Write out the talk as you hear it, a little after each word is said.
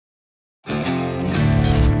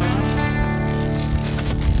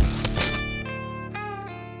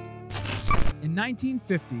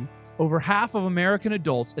1950, over half of American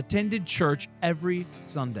adults attended church every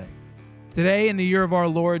Sunday. Today, in the year of our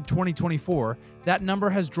Lord 2024, that number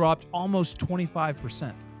has dropped almost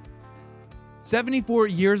 25%. 74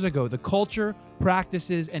 years ago, the culture,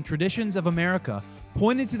 practices, and traditions of America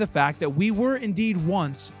pointed to the fact that we were indeed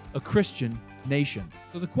once a Christian nation.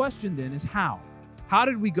 So the question then is how? How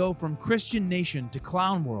did we go from Christian nation to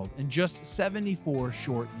clown world in just 74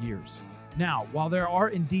 short years? Now, while there are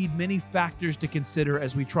indeed many factors to consider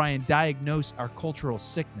as we try and diagnose our cultural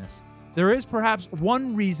sickness, there is perhaps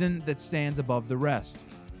one reason that stands above the rest.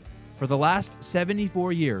 For the last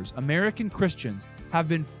 74 years, American Christians have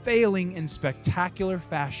been failing in spectacular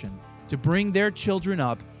fashion to bring their children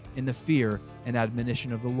up in the fear and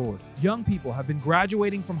admonition of the Lord. Young people have been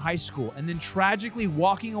graduating from high school and then tragically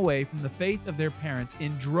walking away from the faith of their parents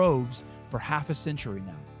in droves for half a century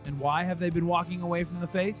now. And why have they been walking away from the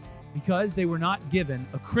faith? Because they were not given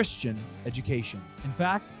a Christian education. In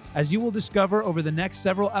fact, as you will discover over the next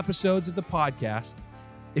several episodes of the podcast,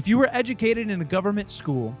 if you were educated in a government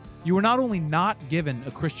school, you were not only not given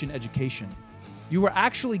a Christian education, you were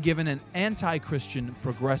actually given an anti-Christian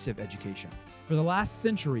progressive education. For the last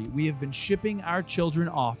century, we have been shipping our children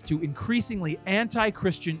off to increasingly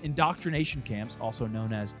anti-Christian indoctrination camps, also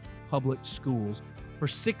known as public schools, for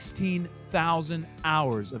 16,000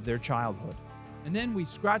 hours of their childhood. And then we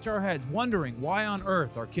scratch our heads wondering why on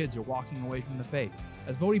earth our kids are walking away from the faith.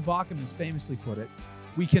 As Bodhi Bacham has famously put it,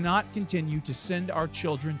 we cannot continue to send our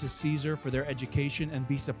children to Caesar for their education and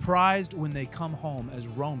be surprised when they come home as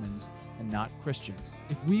Romans and not Christians.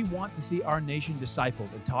 If we want to see our nation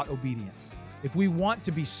discipled and taught obedience, if we want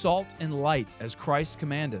to be salt and light as Christ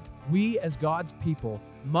commanded, we as God's people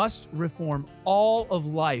must reform all of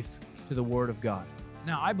life to the Word of God.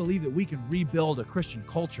 Now, I believe that we can rebuild a Christian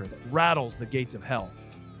culture that rattles the gates of hell.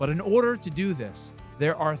 But in order to do this,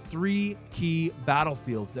 there are three key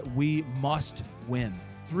battlefields that we must win.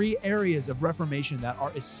 Three areas of reformation that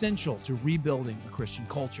are essential to rebuilding a Christian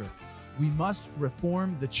culture. We must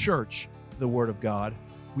reform the church to the Word of God.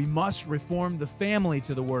 We must reform the family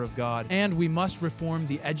to the Word of God, and we must reform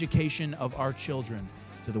the education of our children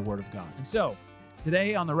to the Word of God. And so,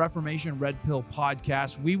 today on the Reformation Red Pill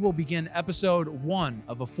podcast, we will begin episode 1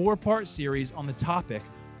 of a 4-part series on the topic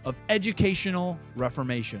of educational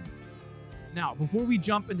reformation. Now, before we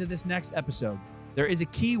jump into this next episode, there is a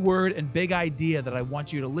key word and big idea that I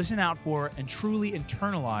want you to listen out for and truly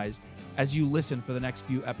internalize as you listen for the next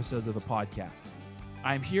few episodes of the podcast.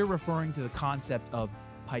 I am here referring to the concept of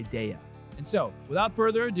paideia. And so, without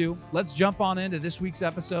further ado, let's jump on into this week's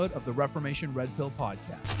episode of the Reformation Red Pill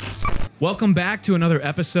Podcast. Welcome back to another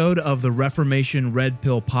episode of the Reformation Red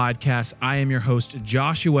Pill Podcast. I am your host,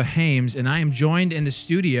 Joshua Hames, and I am joined in the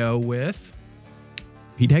studio with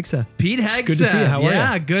Pete Hegseth. Pete Hegseth. Good to see you. How are you?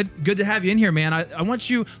 Yeah, good to have you in here, man. I want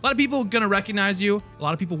you, a lot of people are going to recognize you, a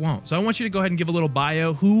lot of people won't. So I want you to go ahead and give a little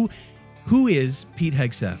bio. Who is Pete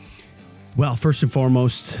Hegseth? Well, first and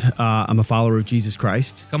foremost, I'm a follower of Jesus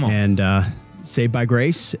Christ. Come on. And saved by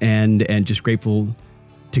grace and just grateful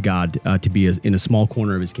to God to be in a small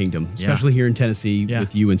corner of his kingdom, especially here in Tennessee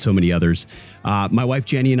with you and so many others. My wife,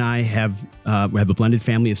 Jenny, and I have a blended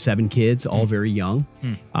family of 7 kids, all very young.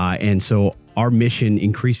 And so our mission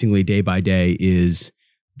increasingly day by day is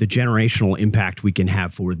the generational impact we can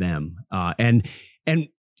have for them. And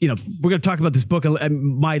you know, we're going to talk about this book.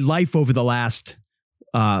 My life over the last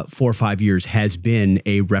 4 or 5 years has been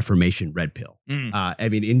a Reformation red pill. I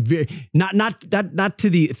mean, not to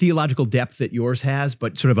the theological depth that yours has,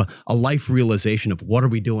 but sort of a life realization of what are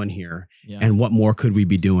we doing here and what more could we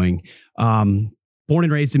be doing. Born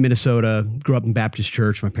and raised in Minnesota, grew up in Baptist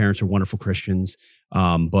church. My parents are wonderful Christians.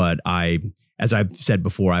 But as I've said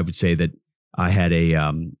before, I would say that I had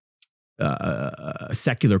a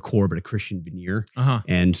secular core, but a Christian veneer.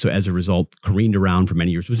 And so as a result, careened around for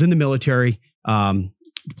many years, was in the military,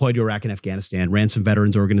 deployed to Iraq and Afghanistan, ran some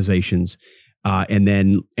veterans organizations, and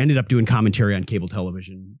then ended up doing commentary on cable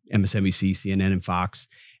television, MSNBC, CNN, and Fox.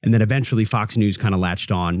 And then eventually Fox News kind of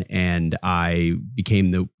latched on, and I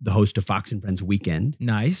became the host of Fox and Friends Weekend.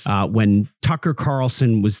 Nice. When Tucker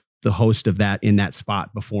Carlson was the host of that in that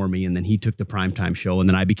spot before me, and then he took the primetime show, and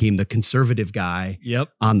then I became the conservative guy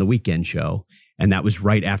on the weekend show. And that was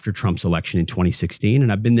right after Trump's election in 2016.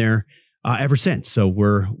 And I've been there ever since. So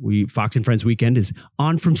Fox and Friends Weekend is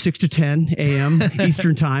on from 6 to 10 a.m.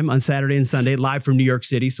 Eastern time on Saturday and Sunday, live from New York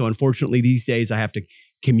City. So unfortunately, these days I have to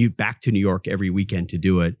commute back to New York every weekend to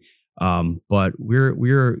do it. But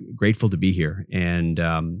we're grateful to be here and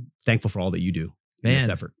thankfok for all that you do in this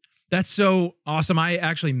effort. That's so awesome. I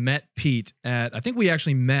actually met Pete at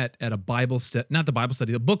a Bible study, not the Bible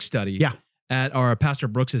study, the book study at our Pastor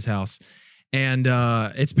Brooks's house. And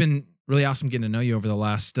it's been really awesome getting to know you over the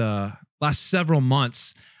last several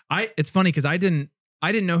months. It's funny because I didn't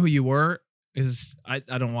know who you were because I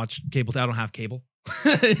don't watch cable. I don't have cable.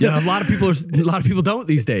 Yeah, a lot of people don't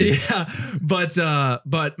these days. Yeah,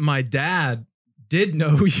 but my dad did know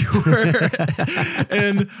who you were,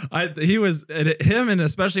 and him and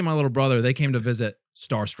especially my little brother. They came to visit,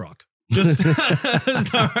 starstruck. Just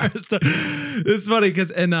it's funny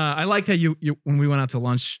because I liked how you when we went out to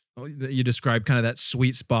lunch, you described kind of that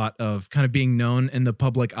sweet spot of kind of being known in the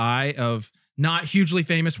public eye, of not hugely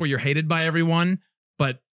famous where you're hated by everyone,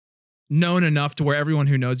 but known enough to where everyone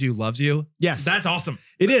who knows you loves you. Yes. That's awesome.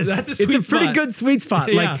 It is. That's a it's a pretty good sweet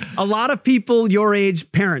spot. Yeah. Like a lot of people your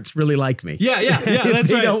age, parents really like me. Yeah. That's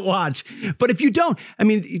they right. don't watch. But if you don't, I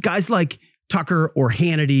mean, guys like Tucker or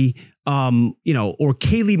Hannity, or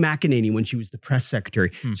Kayleigh McEnany when she was the press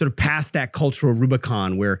secretary, sort of passed that cultural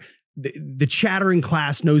Rubicon where the chattering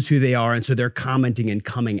class knows who they are, and so they're commenting and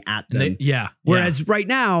coming at them. Whereas right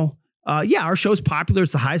now, our show's popular.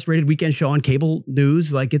 It's the highest rated weekend show on cable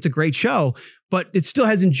news. Like, it's a great show, but it still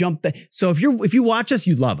hasn't jumped. So if you watch us,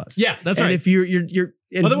 you love us. Yeah, that's and right. If you're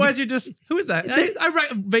otherwise, you're just, who is that? I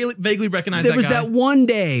vaguely recognize that guy. There was that one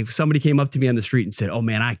day somebody came up to me on the street and said, "Oh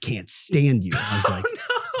man, I can't stand you." I was like,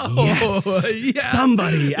 yes,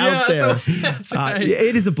 somebody out there. That's right.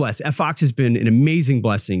 It is a blessing. Fox has been an amazing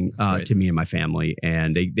blessing to me and my family,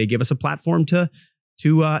 and they give us a platform to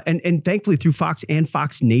thankfully through Fox and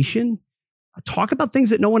Fox Nation, talk about things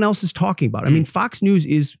that no one else is talking about. I mean, Fox News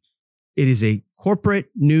is a corporate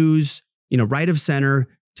news, right of center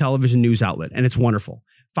television news outlet, and it's wonderful.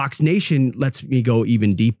 Fox Nation lets me go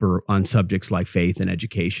even deeper on subjects like faith and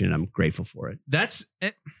education, and I'm grateful for it.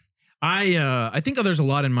 I think there's a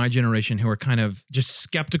lot in my generation who are kind of just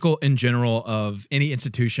skeptical in general of any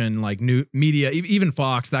institution like new media, even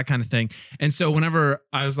Fox, that kind of thing. And so whenever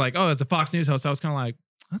I was like, oh, it's a Fox News host, I was kind of like,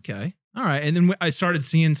 okay, all right. And then I started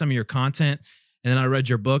seeing some of your content, and then I read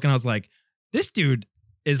your book, and I was like, this dude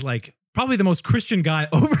is like probably the most Christian guy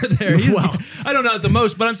over there. Wow. I don't know the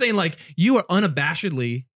most, but I'm saying like you are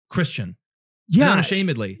unabashedly Christian. Yeah,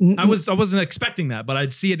 unashamedly. I wasn't expecting that, but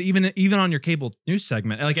I'd see it even on your cable news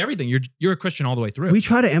segment, like everything. You're a Christian all the way through. We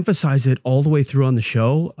try to emphasize it all the way through on the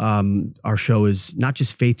show. Our show is not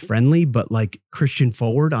just faith friendly, but like Christian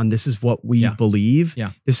forward on this is what we believe.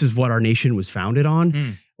 Yeah. This is what our nation was founded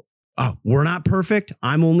on. We're not perfect.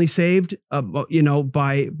 I'm only saved,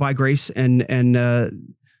 by grace and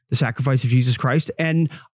the sacrifice of Jesus Christ. And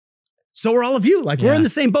so are all of you. Like, we're in the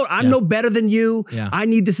same boat. I'm no better than you. Yeah. I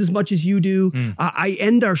need this as much as you do. I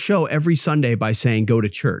end our show every Sunday by saying, go to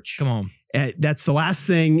church. Come on. That's the last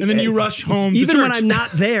thing. And then you rush home even to church. when I'm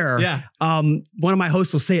not there, one of my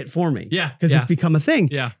hosts will say it for me. Yeah. Because it's become a thing.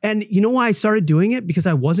 Yeah. And you know why I started doing it? Because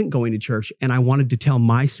I wasn't going to church, and I wanted to tell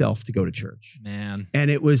myself to go to church. Man. And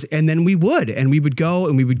then we would go,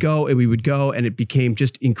 and it became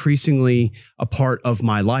just increasingly a part of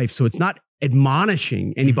my life. So it's not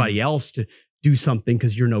admonishing anybody else to do something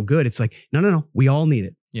because you're no good. It's like, no. We all need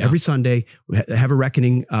it. Yeah. Every Sunday, we have a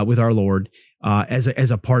reckoning with our Lord as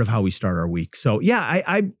a part of how we start our week. So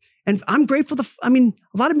I'm grateful. A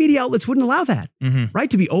lot of media outlets wouldn't allow that, right?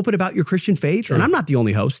 To be open about your Christian faith. True. And I'm not the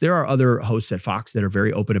only host. There are other hosts at Fox that are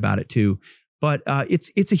very open about it too. But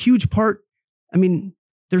it's a huge part. I mean,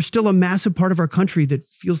 there's still a massive part of our country that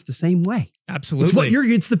feels the same way. Absolutely.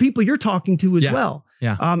 It's the people you're talking to as well.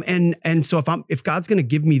 Yeah. And so if God's going to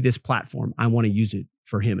give me this platform, I want to use it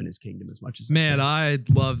for him and his kingdom as much as I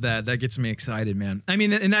love that. That gets me excited, man. I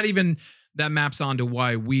mean, and that maps onto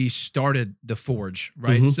why we started The Forge,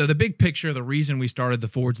 right? So the big picture, the reason we started The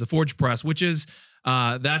Forge Press, which is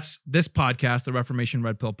that's this podcast, the Reformation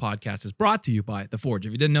Red Pill podcast, is brought to you by The Forge,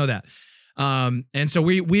 if you didn't know that. And so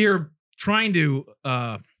we're trying to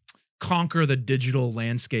conquer the digital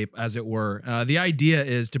landscape, as it were. The idea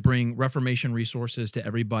is to bring Reformation resources to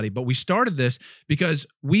everybody. But we started this because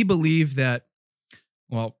we believe that,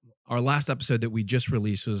 our last episode that we just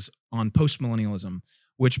released was on postmillennialism,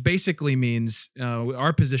 which basically means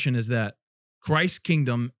our position is that Christ's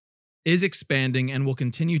kingdom is expanding and will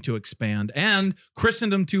continue to expand, and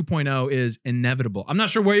Christendom 2.0 is inevitable. I'm not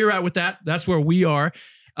sure where you're at with that. That's where we are.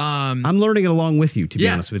 I'm learning it along with you, to be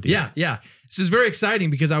honest with you. Yeah. This is very exciting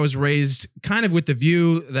because I was raised kind of with the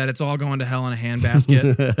view that it's all going to hell in a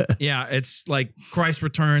handbasket. It's like Christ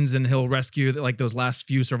returns and he'll rescue like those last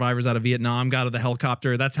few survivors out of Vietnam, got out of the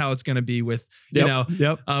helicopter. That's how it's going to be with,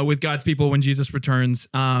 with God's people when Jesus returns.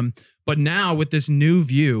 But now with this new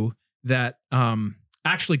view that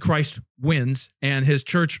actually Christ wins and his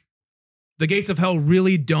church, the gates of hell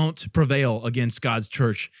really don't prevail against God's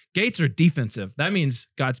church. Gates are defensive. That means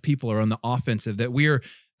God's people are on the offensive, that we are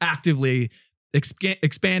actively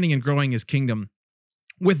expanding and growing his kingdom.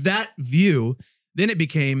 With that view, then it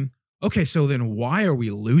became, okay, so then why are we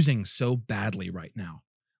losing so badly right now?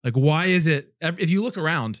 Like, why is it, if you look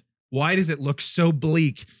around, why does it look so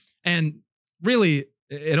bleak? And really,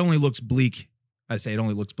 it only looks bleak. I say it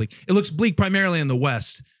only looks bleak. It looks bleak primarily in the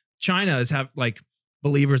West. China is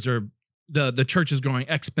believers are, the church is growing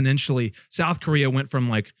exponentially. South Korea went from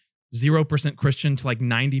 0% Christian to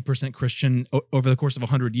 90% Christian over the course of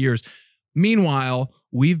 100 years. Meanwhile,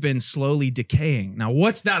 we've been slowly decaying. Now,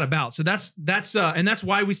 what's that about? So that's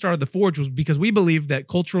why we started the Forge, was because we believe that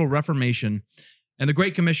cultural reformation and the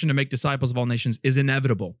Great Commission to make disciples of all nations is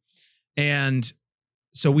inevitable. And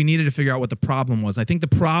so we needed to figure out what the problem was. I think the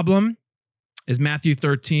problem is Matthew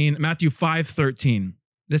 5:13.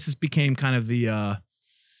 This has became kind of the,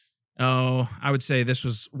 I would say this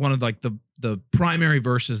was one of the primary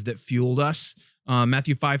verses that fueled us.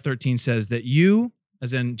 Matthew 5:13 says that you,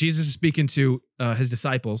 as in Jesus is speaking to his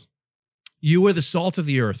disciples, you are the salt of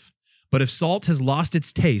the earth, but if salt has lost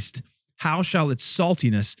its taste, how shall its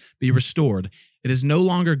saltiness be restored? It is no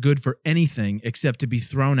longer good for anything except to be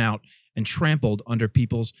thrown out and trampled under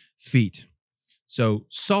people's feet. So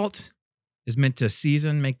salt is meant to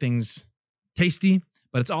season, make things tasty,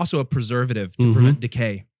 but it's also a preservative to prevent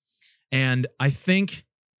decay. And I think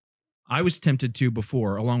I was tempted to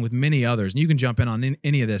before, along with many others, and you can jump in on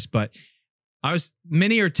any of this, but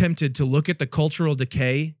many are tempted to look at the cultural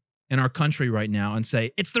decay in our country right now and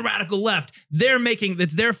say, it's the radical left.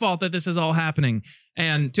 It's their fault that this is all happening.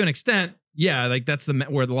 And to an extent, yeah, that's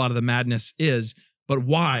where a lot of the madness is. But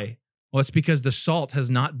why? Well, it's because the salt has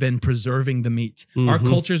not been preserving the meat. Our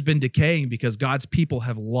culture's been decaying because God's people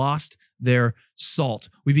have lost their salt.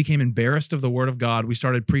 We became embarrassed of the word of God. We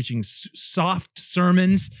started preaching soft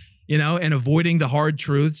sermons, and avoiding the hard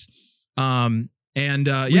truths.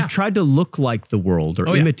 We've tried to look like the world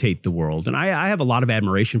or imitate the world. And I have a lot of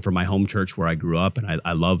admiration for my home church where I grew up. And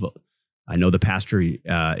I know the pastor,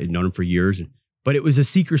 I've known him for years, but it was a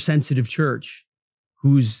seeker-sensitive church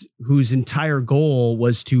whose entire goal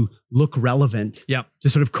was to look relevant, to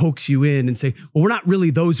sort of coax you in and say, well, we're not really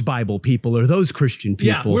those Bible people or those Christian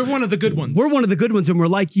people. Yeah, we're one of the good ones. We're one of the good ones, and we're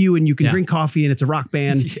like you, and you can drink coffee, and it's a rock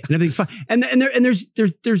band, and everything's fine. And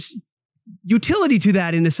there's utility to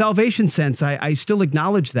that in a salvation sense. I still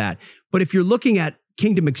acknowledge that. But if you're looking at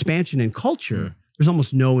kingdom expansion and culture, there's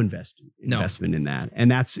almost no investment in that.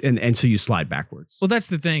 And so you slide backwards. Well, that's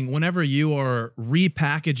the thing. Whenever you are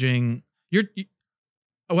repackaging,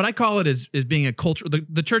 what I call it is being a culture.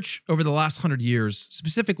 The church over the last 100 years,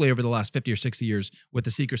 specifically over the last 50 or 60 years with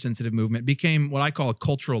the seeker-sensitive movement, became what I call a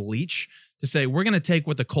cultural leech, to say we're going to take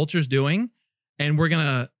what the culture's doing and we're going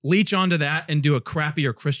to leech onto that and do a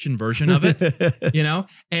crappier Christian version of it,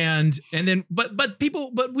 and then,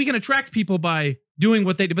 but we can attract people by doing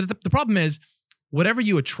what they do. But the problem is, whatever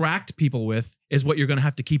you attract people with is what you're going to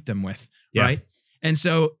have to keep them with, right? And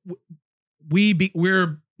so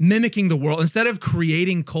we're mimicking the world instead of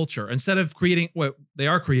creating culture. They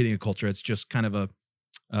are creating a culture. It's just kind of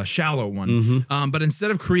a shallow one. But instead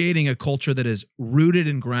of creating a culture that is rooted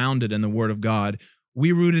and grounded in the Word of God,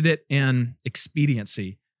 we rooted it in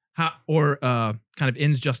expediency, kind of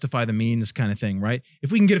ends justify the means kind of thing, right?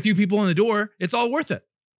 If we can get a few people in the door, it's all worth it.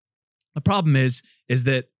 The problem is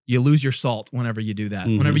that you lose your salt whenever you do that.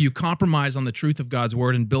 Whenever you compromise on the truth of God's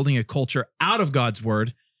Word and building a culture out of God's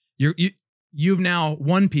Word, you've now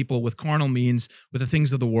won people with carnal means, with the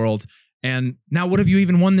things of the world. And now what have you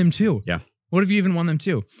even won them to? Yeah. What have you even won them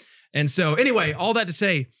to? And so anyway, all that to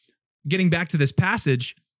say, getting back to this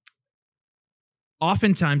passage,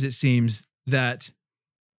 oftentimes it seems that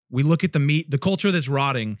we look at the meat, the culture that's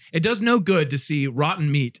rotting. It does no good to see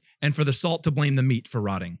rotten meat and for the salt to blame the meat for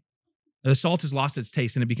rotting. The salt has lost its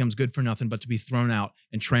taste and it becomes good for nothing but to be thrown out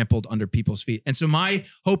and trampled under people's feet. And so my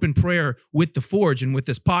hope and prayer with The Forge and with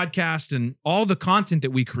this podcast and all the content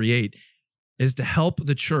that we create is to help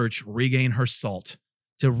the church regain her salt,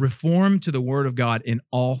 to reform to the Word of God in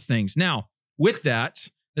all things. Now, with that,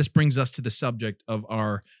 this brings us to the subject of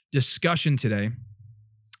our discussion today.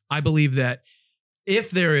 I believe that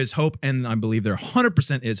if there is hope, and I believe there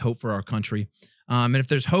 100% is hope for our country, and if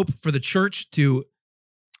there's hope for the church to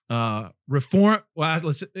reform,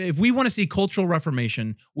 if we want to see cultural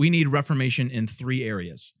reformation, we need reformation in 3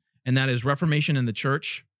 areas. And that is reformation in the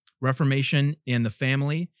church, reformation in the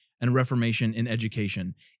family, and reformation in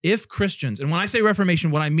education. If Christians, and when I say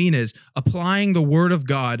reformation, what I mean is applying the Word of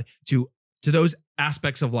God to those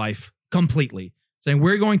aspects of life completely. Saying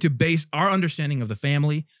we're going to base our understanding of the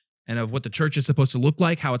family and of what the church is supposed to look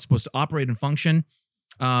like, how it's supposed to operate and function,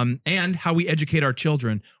 and how we educate our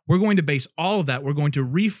children. We're going to base all of that. We're going to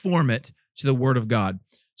reform it to the Word of God.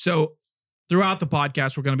 So throughout the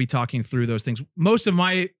podcast, we're going to be talking through those things. Most of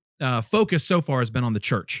my focus so far has been on the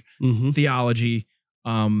church, theology,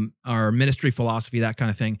 our ministry philosophy, that kind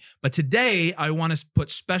of thing. But today I want to put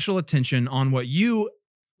special attention on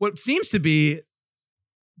what seems to be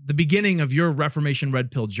the beginning of your Reformation Red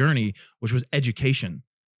Pill journey, which was education.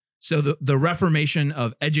 So the reformation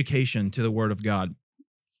of education to the Word of God.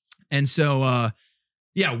 And so,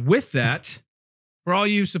 with that, for all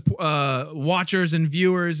you watchers and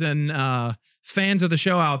viewers and fans of the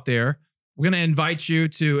show out there, we're going to invite you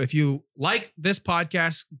to, if you like this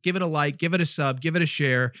podcast, give it a like, give it a sub, give it a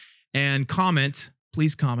share, and comment.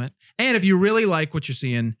 Please comment. And if you really like what you're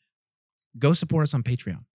seeing, go support us on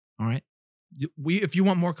Patreon. All right? If you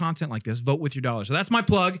want more content like this, vote with your dollar. So that's my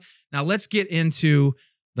plug. Now let's get into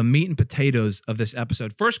the meat and potatoes of this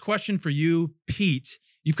episode. First question for you, Pete.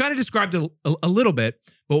 You've kind of described it a little bit,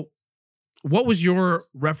 but what was your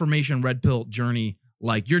Reformation Red Pill journey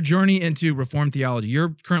like? Your journey into Reformed theology.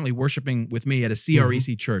 You're currently worshiping with me at a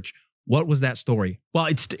CREC church. What was that story? Well,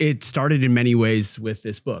 it started in many ways with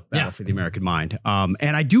this book, Battle for the American Mind.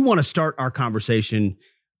 And I do want to start our conversation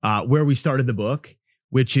where we started the book,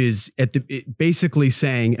 which is basically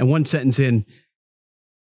saying, and one sentence in,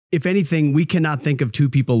 if anything, we cannot think of two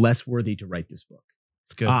people less worthy to write this book.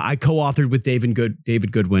 It's good. I co-authored with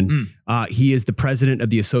David Goodwin. He is the president of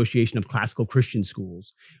the Association of Classical Christian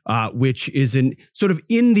Schools, which is in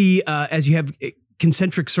the as you have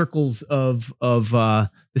concentric circles of the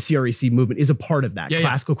CREC movement, is a part of that.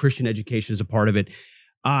 Classical Christian education is a part of it,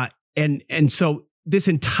 and so this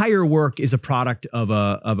entire work is a product of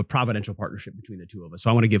a providential partnership between the two of us. So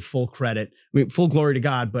I want to give full glory to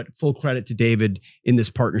God, but full credit to David in this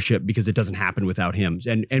partnership, because it doesn't happen without him.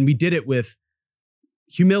 And we did it with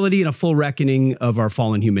humility and a full reckoning of our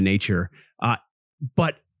fallen human nature.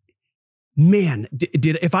 But man,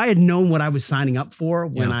 if I had known what I was signing up for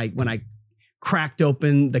when I cracked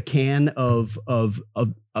open the can of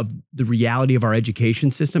the reality of our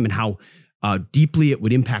education system and how deeply it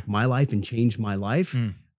would impact my life and change my life,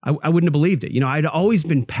 I wouldn't have believed it. I'd always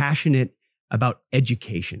been passionate about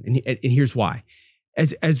education, and here's why.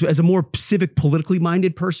 As a more civic, politically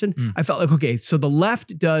minded person, I felt like, okay, so the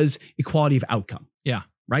left does equality of outcome. Yeah.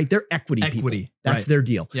 Right? They're equity people. That's their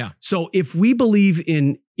deal. Yeah. So if we believe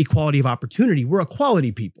in equality of opportunity, we're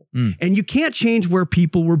equality people. And you can't change where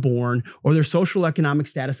people were born or their social economic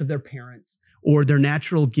status of their parents or their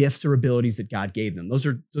natural gifts or abilities that God gave them. Those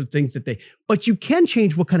are the things but you can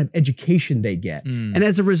change what kind of education they get. And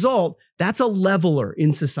as a result, that's a leveler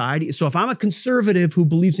in society. So if I'm a conservative who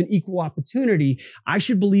believes in equal opportunity, I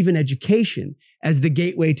should believe in education as the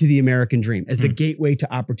gateway to the American dream, as the gateway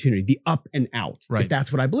to opportunity, the up and out, if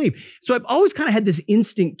that's what I believe. So I've always kind of had this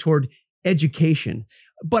instinct toward education,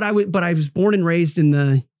 but I was born and raised in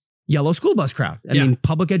the yellow school bus crowd. I mean,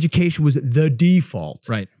 public education was the default.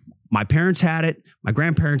 Right. My parents had it. My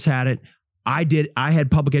grandparents had it. I had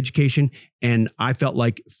public education, and I felt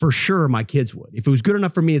like for sure my kids would. If it was good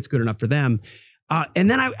enough for me, it's good enough for them. And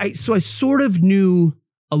then I sort of knew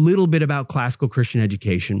a little bit about classical Christian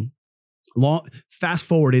education. Fast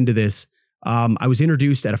forward into this, I was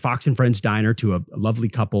introduced at a Fox and Friends diner to a lovely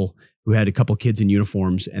couple who had a couple kids in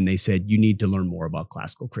uniforms, and they said, "You need to learn more about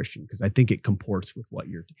classical Christian because I think it comports with what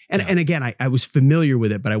you're." And again, I was familiar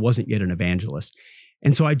with it, but I wasn't yet an evangelist.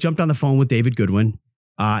 And so I jumped on the phone with David Goodwin,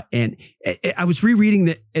 and I was rereading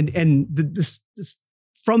that, and this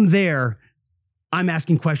from there, I'm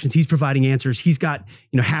asking questions. He's providing answers. He's got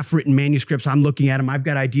half-written manuscripts. I'm looking at them. I've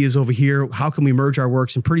got ideas over here. How can we merge our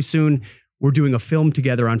works? And pretty soon, we're doing a film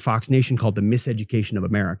together on Fox Nation called The Miseducation of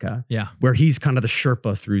America, where he's kind of the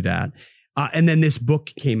Sherpa through that. And then this book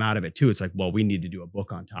came out of it too. It's like, well, we need to do a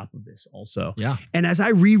book on top of this also. Yeah. And as I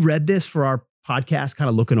reread this for our podcast, kind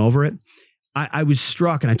of looking over it, I was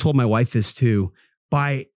struck, and I told my wife this too,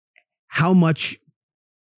 by how much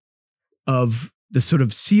of the sort of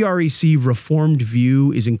CREC reformed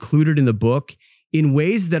view is included in the book in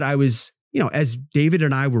ways that I was, as David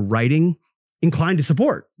and I were writing, inclined to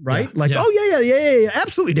support, right? Oh, yeah,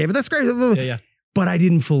 absolutely, David, that's great. Yeah. But I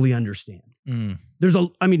didn't fully understand.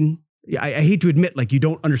 I hate to admit, like, you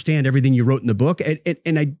don't understand everything you wrote in the book,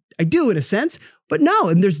 and I do in a sense, but no,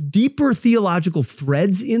 and there's deeper theological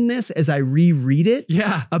threads in this as I reread it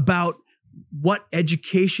about what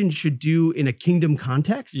education should do in a kingdom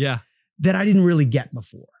context that I didn't really get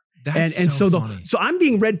before. So I'm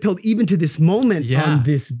being red pilled even to this moment on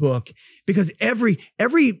this book, because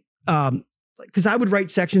because I would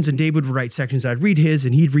write sections and David would write sections. I'd read his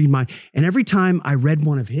and he'd read mine. And every time I read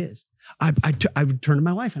one of his, I would turn to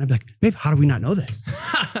my wife and I'd be like, babe, how do we not know this?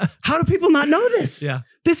 How do people not know this? Yeah.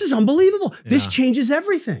 This is unbelievable. This changes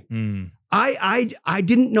everything. I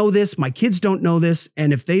didn't know this. My kids don't know this.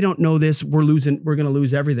 And if they don't know this, we're going to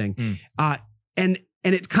lose everything. And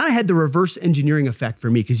it kind of had the reverse engineering effect for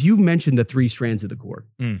me, because you mentioned the 3 strands of the cord: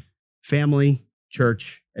 family,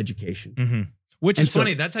 church, education. Which is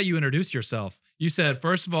funny. That's how you introduced yourself. You said,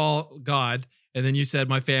 first of all, God, and then you said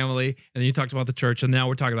my family, and then you talked about the church, and now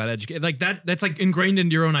we're talking about education. Like that's like ingrained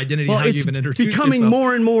into your own identity. Well, how you even introduced yourself. It's becoming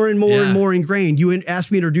more and more and more and more ingrained. You asked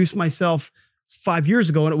me to introduce myself 5 years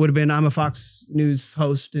ago, and it would have been, I'm a Fox News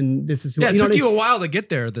host, and this is who. Yeah, it took you a while to get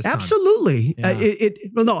there. This absolutely. Time.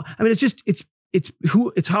 Well, no, I mean,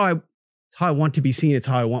 it's how I want to be seen. It's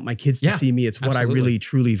how I want my kids to see me. It's what I really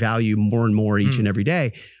truly value more and more each and every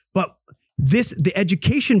day. But the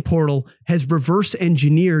education portal has reverse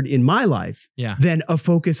engineered in my life then a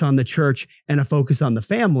focus on the church and a focus on the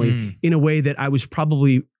family in a way that I was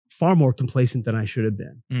probably far more complacent than I should have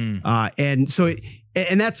been. And so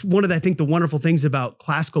that's one of the, I think, the wonderful things about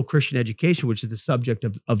classical Christian education, which is the subject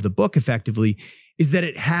of the book effectively, is that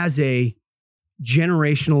it has a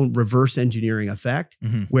generational reverse engineering effect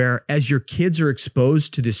where as your kids are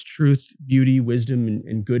exposed to this truth, beauty, wisdom,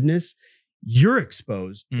 and goodness, you're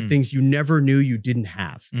exposed to things you never knew you didn't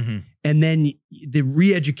have. And then the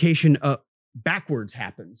re-education backwards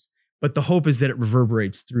happens. But the hope is that it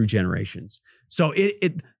reverberates through generations. So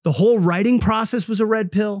the whole writing process was a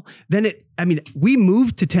red pill. Then we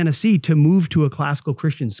moved to Tennessee to move to a classical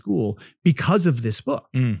Christian school because of this book.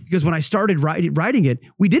 Because when I started writing it,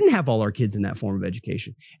 we didn't have all our kids in that form of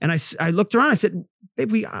education. And I looked around, I said,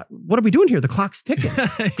 babe, what are we doing here? The clock's ticking.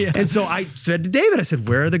 And so I said to David, I said,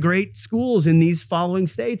 where are the great schools in these following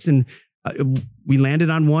states? And we landed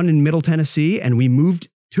on one in Middle Tennessee, and we moved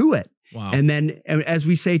to it. Wow. And then, as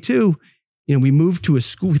we say too, we moved to a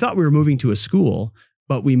school. We thought we were moving to a school,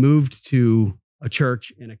 but we moved to a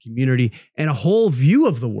church and a community and a whole view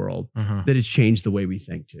of the world that has changed the way we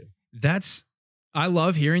think too. I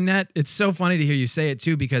love hearing that. It's so funny to hear you say it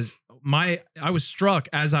too, because I was struck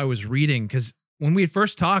as I was reading, because when we had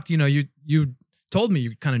first talked, you told me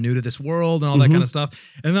you're kind of new to this world and all that kind of stuff.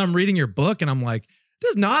 And then I'm reading your book and I'm like,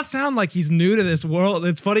 does not sound like he's new to this world.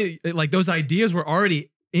 It's funny. Like those ideas were already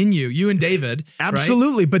in you and David.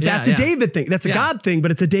 Absolutely. Right? But that's a David thing. That's a God thing,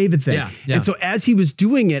 but it's a David thing. And so as he was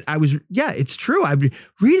doing it, it's true. I'd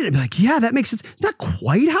read it and be like, that makes sense. It's not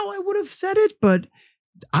quite how I would have said it, but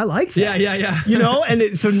I like that. Yeah.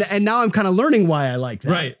 And now I'm kind of learning why I like that.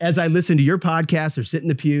 Right. As I listen to your podcast or sit in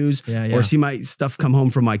the pews or see my stuff come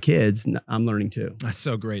home from my kids, I'm learning too. That's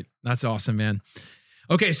so great. That's awesome, man.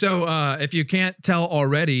 Okay. So if you can't tell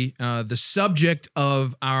already, the subject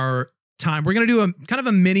of our time, we're going to do a kind of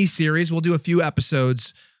a mini series. We'll do a few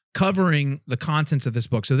episodes covering the contents of this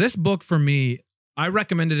book. So this book for me, I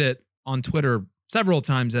recommended it on Twitter several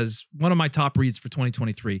times as one of my top reads for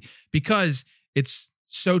 2023 because it's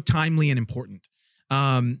so timely and important.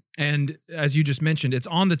 And as you just mentioned, it's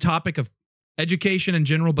on the topic of education in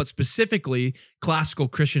general, but specifically classical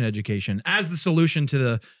Christian education as the solution to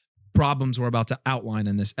the problems we're about to outline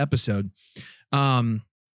in this episode. And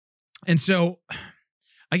so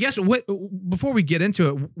I guess before we get into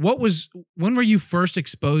it, when were you first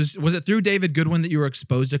exposed? Was it through David Goodwin that you were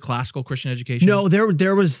exposed to classical Christian education? No,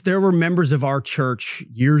 there were members of our church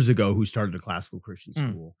years ago who started a classical Christian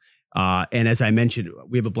school. And as I mentioned,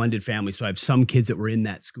 we have a blended family, so I have some kids that were in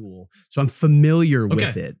that school, so I'm familiar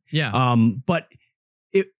with it. Yeah. But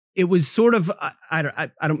it was sort of I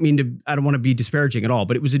don't want to be disparaging at all,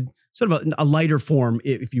 but it was a sort of a lighter form,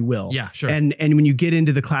 if you will. Yeah, sure. And when you get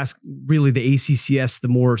into the class, really the ACCS, the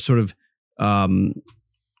more sort of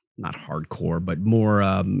not hardcore, but more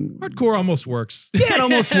hardcore almost works. Yeah, it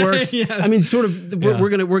almost works. Yes. I mean, sort of. We're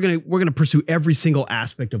gonna pursue every single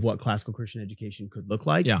aspect of what classical Christian education could look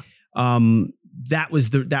like. Yeah. That was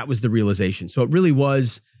the realization. So it really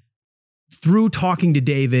was through talking to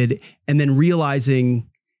David and then realizing.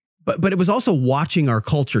 But it was also watching our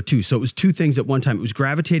culture too. So it was two things at one time. It was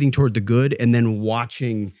gravitating toward the good and then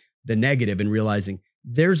watching the negative and realizing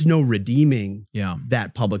there's no redeeming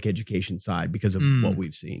that public education side because of what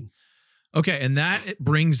we've seen. Okay, and that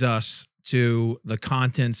brings us to the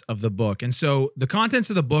contents of the book. And so the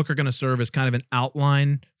contents of the book are going to serve as kind of an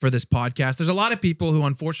outline for this podcast. There's a lot of people who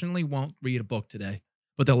unfortunately won't read a book today,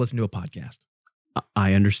 but they'll listen to a podcast.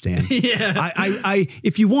 I understand. Yeah. I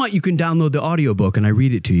if you want, you can download the audiobook and I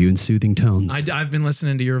read it to you in soothing tones. I've been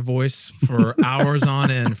listening to your voice for hours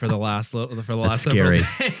on end for the last That's several scary.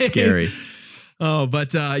 days. Scary. Oh,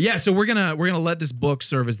 but so we're gonna let this book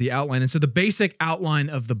serve as the outline. And so the basic outline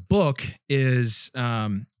of the book is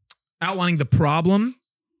outlining the problem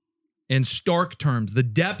in stark terms, the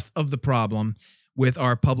depth of the problem, with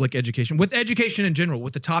our public education, with education in general,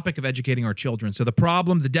 with the topic of educating our children. So the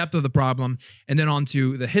problem, the depth of the problem, and then on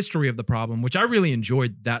to the history of the problem, which I really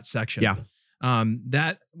enjoyed that section. Yeah.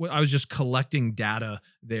 That I was just collecting data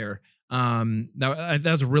there. That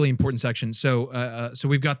was a really important section. So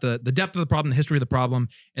we've got the depth of the problem, the history of the problem,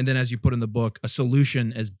 and then as you put in the book, a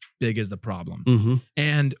solution as big as the problem. Mm-hmm.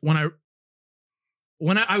 And when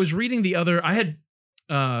I was reading the other, I had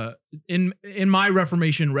in my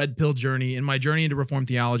Reformation red pill journey, in my journey into Reformed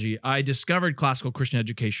theology, I discovered classical Christian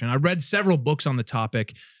education. I read several books on the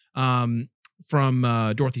topic, from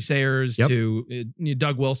Dorothy Sayers to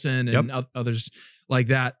Doug Wilson and others like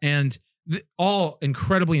that, and all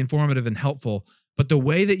incredibly informative and helpful. But the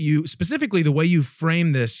way that specifically the way you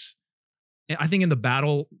frame this, I think in the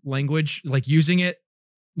battle language, like using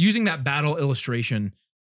that battle illustration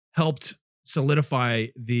helped solidify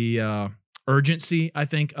the urgency, I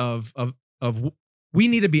think, of we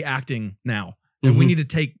need to be acting now, and we need to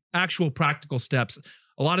take actual practical steps.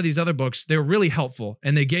 A lot of these other books, they were really helpful,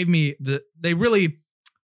 and they really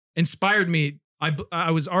inspired me.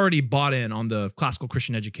 I was already bought in on the classical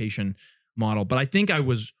Christian education model, but I think I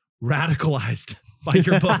was radicalized by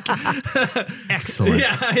your book. Excellent.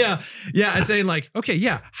 Yeah. Saying like, okay,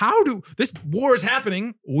 this war is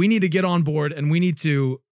happening. We need to get on board, and we need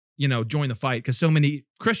to, join the fight, because so many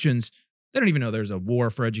Christians, they don't even know there's a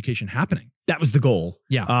war for education happening. That was the goal.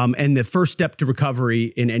 Yeah. And the first step to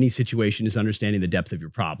recovery in any situation is understanding the depth of your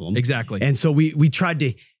problem. Exactly. And so we tried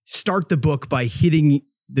to start the book by hitting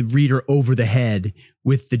the reader over the head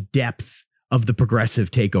with the depth of the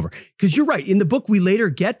progressive takeover. Because you're right. In the book, we later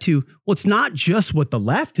get to, well, it's not just what the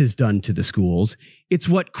left has done to the schools. It's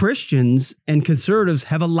what Christians and conservatives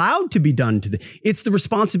have allowed to be done to it's the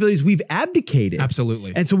responsibilities we've abdicated.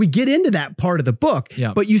 Absolutely. And so we get into that part of the book,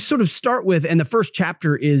 but you sort of start with, and the first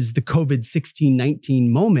chapter is the COVID-19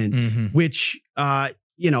 moment, which,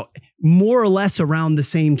 more or less around the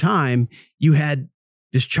same time, you had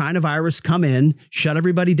this China virus come in, shut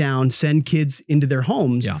everybody down, send kids into their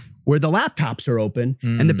homes where the laptops are open,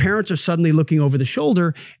 and the parents are suddenly looking over the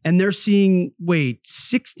shoulder, and they're seeing, wait,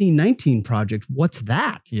 1619 Project, what's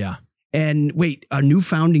that? Yeah. And wait, a new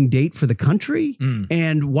founding date for the country?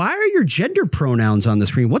 And why are your gender pronouns on the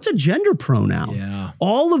screen? What's a gender pronoun? Yeah.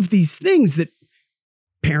 All of these things that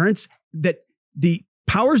parents, that the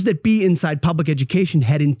powers that be inside public education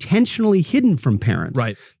had intentionally hidden from parents,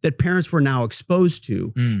 right? That parents were now exposed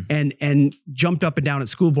to, and jumped up and down at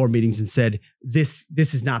school board meetings and said, this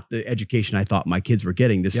is not the education I thought my kids were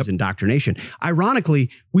getting. This is indoctrination.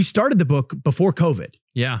 Ironically, we started the book before COVID.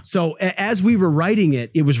 Yeah. So as we were writing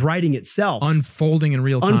it, it was writing itself. Unfolding in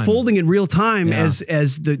real time. As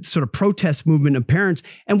the sort of protest movement of parents.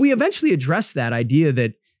 And we eventually addressed that idea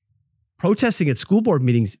that protesting at school board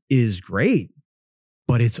meetings is great,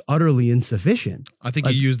 but it's utterly insufficient. I think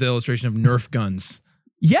you used the illustration of Nerf guns.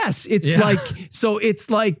 Yes, it's like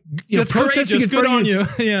that's protesting courageous. in Good front on of you.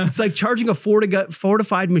 Yeah, it's like charging a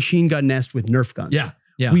fortified machine gun nest with Nerf guns. Yeah.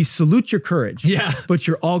 We salute your courage. Yeah, but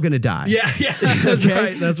you're all going to die. Yeah. That's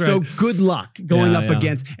right. That's right. So good luck going up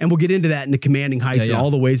against, and we'll get into that in the commanding heights and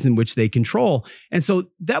all the ways in which they control. And so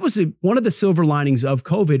that was one of the silver linings of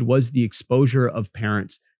COVID was the exposure of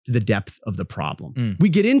parents to the depth of the problem. We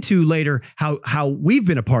get into later how we've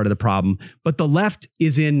been a part of the problem, but the left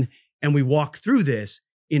is in, and we walk through this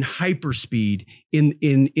in hyperspeed in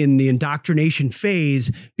the indoctrination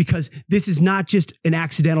phase, because this is not just an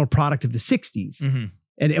accidental product of the 60s.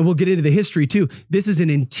 And we'll get into the history too. This is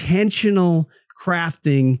an intentional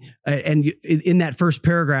crafting. And in that first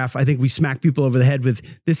paragraph, I think we smack people over the head with,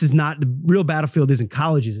 this is not, the real battlefield isn't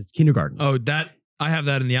colleges, it's kindergartens. Oh, I have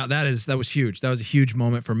that in the out. That was huge. That was a huge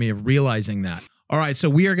moment for me of realizing that. All right, so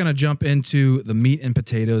we are going to jump into the meat and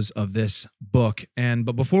potatoes of this book.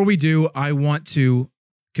 But before we do, I want to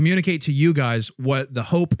communicate to you guys what the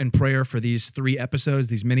hope and prayer for these 3 episodes,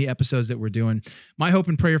 these mini episodes that we're doing. My hope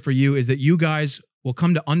and prayer for you is that you guys will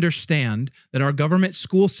come to understand that our government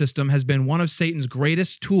school system has been one of Satan's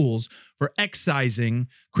greatest tools for excising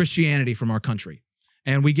Christianity from our country.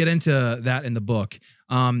 And we get into that in the book.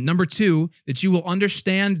 Number 2, that you will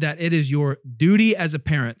understand that it is your duty as a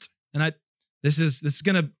parent. And this is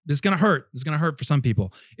gonna hurt. This is gonna hurt for some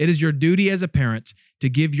people. It is your duty as a parent to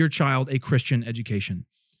give your child a Christian education.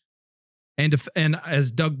 And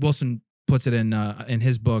as Doug Wilson puts it in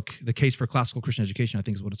his book, The Case for Classical Christian Education, I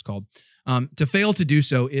think is what it's called. To fail to do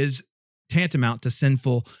so is tantamount to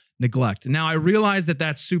sinful neglect. Now, I realize that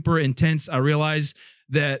that's super intense. I realize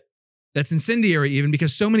that that's incendiary even,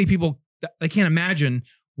 because so many people, they can't imagine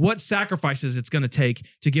what sacrifices it's going to take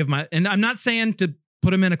to give and I'm not saying to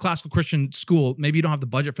put them in a classical Christian school. Maybe you don't have the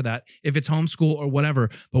budget for that if it's homeschool or whatever,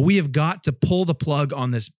 but we have got to pull the plug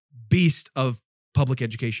on this beast of public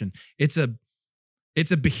education. It's a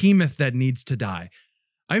behemoth that needs to die.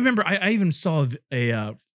 I remember I even saw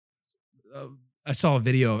a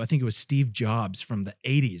video of, I think it was Steve Jobs from the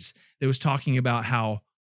 80s that was talking about how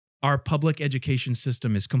our public education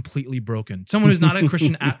system is completely broken. Someone who's not a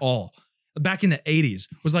Christian at all, back in the 80s,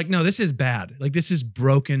 was like, no, this is bad. Like, this is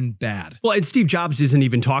broken bad. Well, and Steve Jobs isn't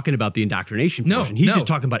even talking about the indoctrination portion. He's just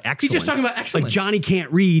talking about excellence. He's just talking about excellence. Like, Johnny can't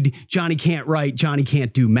read, Johnny can't write, Johnny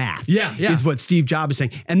can't do math. Yeah. Is what Steve Jobs is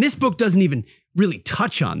saying. And this book doesn't even really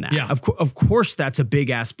touch on that. Yeah. Of course, that's a big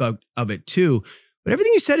aspect of it too. But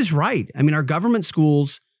everything you said is right. I mean, our government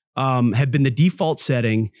schools have been the default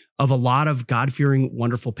setting of a lot of God-fearing,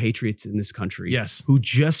 wonderful patriots in this country. Yes. Who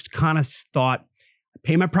just kind of thought,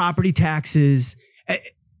 pay my property taxes.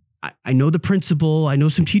 I know the principal. I know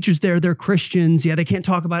some teachers there. They're Christians. Yeah, they can't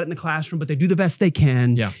talk about it in the classroom, but they do the best they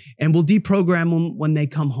can. Yeah. And we'll deprogram them when they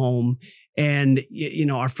come home. And,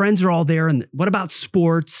 our friends are all there. And what about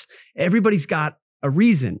sports? Everybody's got a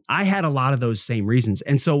reason. I had a lot of those same reasons.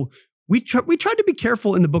 And so we tried to be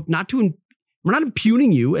careful in the book we're not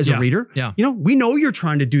impugning you as a reader. Yeah. We know you're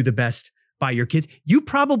trying to do the best by your kids. You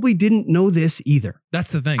probably didn't know this either.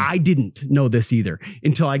 That's the thing. I didn't know this either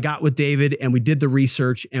until I got with David and we did the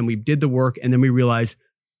research and we did the work. And then we realized,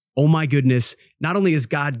 oh my goodness, not only is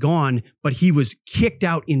God gone, but he was kicked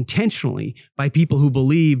out intentionally by people who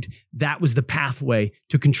believed that was the pathway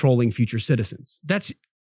to controlling future citizens.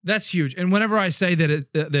 That's huge. And whenever I say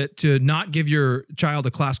that to not give your child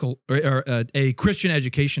a classical or a Christian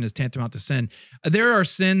education is tantamount to sin, there are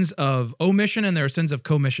sins of omission and there are sins of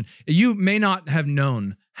commission. You may not have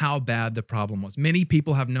known how bad the problem was. Many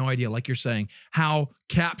people have no idea, like you're saying, how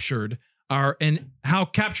captured our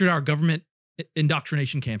government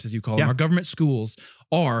indoctrination camps, as you call them, our government schools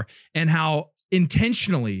are, and how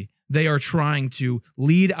intentionally they are trying to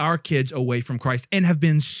lead our kids away from Christ and have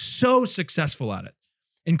been so successful at it.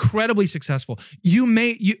 Incredibly successful.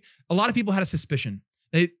 A lot of people had a suspicion.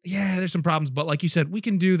 There's some problems, but like you said, we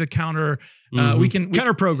can do the counter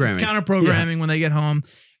programming when they get home.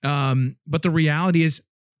 But the reality is,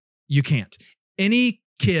 you can't. Any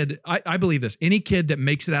kid, I believe this. Any kid that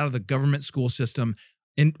makes it out of the government school system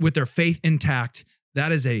with their faith intact,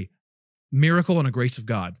 that is a miracle and a grace of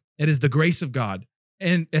God. It is the grace of God,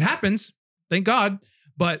 and it happens. Thank God.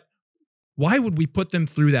 But why would we put them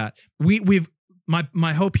through that?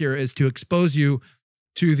 My hope here is to expose you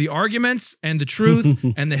to the arguments and the truth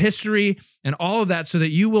and the history and all of that so that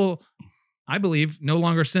you will, I believe, no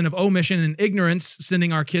longer sin of omission and ignorance,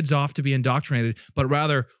 sending our kids off to be indoctrinated, but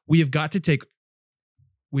rather we've got to take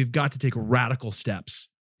radical steps.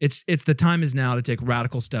 It's the time is now to take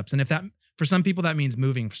radical steps. And if that, for some people, that means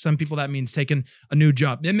moving. For some people, that means taking a new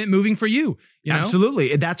job. It meant moving for you.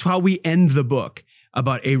 Absolutely. That's how we end the book,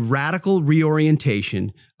 about a radical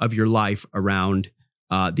reorientation of your life around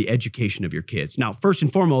the education of your kids. Now, first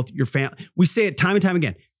and foremost, your family. We say it time and time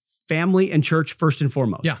again, family and church first and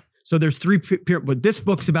foremost. Yeah. So there's three, but this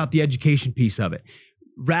book's about the education piece of it.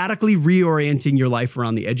 Radically reorienting your life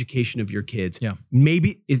around the education of your kids. Yeah.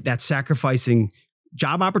 Maybe that's sacrificing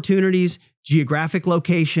job opportunities, geographic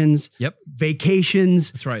locations, vacations,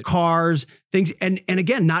 that's right, cars, things. And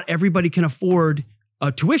again, not everybody can afford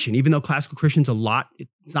tuition, even though classical Christian's a lot.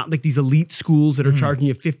 It's not like these elite schools that are charging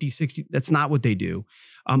you 50, 60. That's not what they do.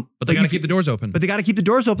 But they got to keep the doors open. But they got to keep the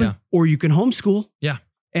doors open, or you can homeschool. Yeah.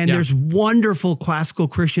 And there's wonderful classical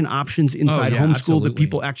Christian options inside homeschool that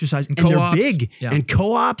people exercise. And they're big. And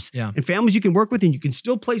co-ops and families you can work with. And you can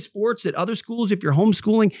still play sports at other schools if you're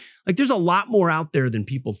homeschooling. Like, there's a lot more out there than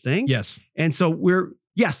people think. Yes. And so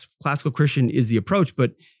classical Christian is the approach,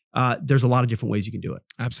 but there's a lot of different ways you can do it.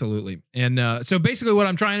 Absolutely. And so basically what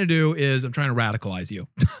I'm trying to do is I'm trying to radicalize you.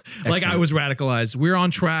 Like I was radicalized. We're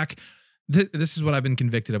on track. This is what I've been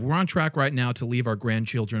convicted of. We're on track right now to leave our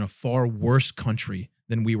grandchildren a far worse country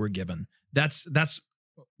than we were given. That's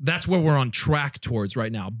where we're on track towards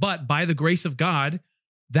right now. But by the grace of God,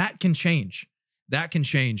 that can change. That can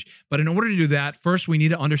change. But in order to do that, first we need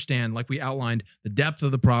to understand, like we outlined, the depth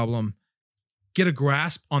of the problem, get a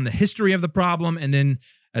grasp on the history of the problem, and then,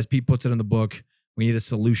 as Pete puts it in the book, we need a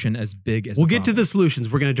solution as big as we'll get to the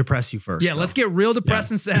solutions. We're going to depress you first. Yeah, let's get real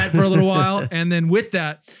depressed and sad for a little while. And then with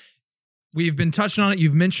that, we've been touching on it.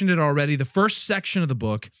 You've mentioned it already. The first section of the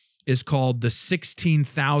book is called the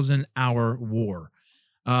 16,000-Hour War.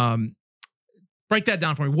 Break that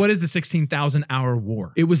down for me. What is the 16,000-Hour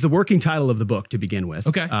War? It was the working title of the book to begin with.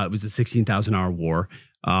 Okay. It was the 16,000-Hour War.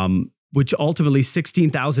 which ultimately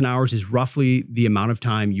 16,000 hours is roughly the amount of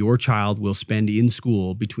time your child will spend in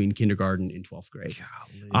school between kindergarten and 12th grade.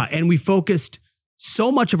 And we focused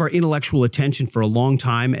so much of our intellectual attention for a long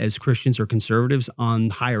time as Christians or conservatives on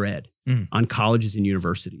higher ed, on colleges and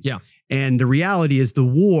universities. Yeah. And the reality is the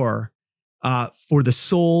war for the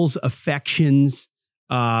souls, affections,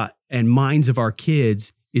 and minds of our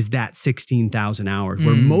kids is that 16,000 hours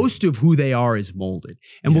where most of who they are is molded.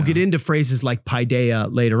 And we'll get into phrases like paideia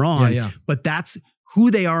later on, but that's who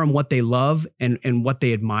they are and what they love and what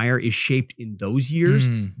they admire is shaped in those years.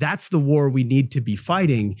 That's the war we need to be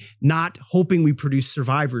fighting, not hoping we produce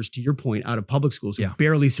survivors, to your point, out of public schools who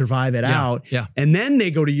barely survive it out. And then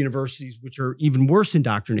they go to universities, which are even worse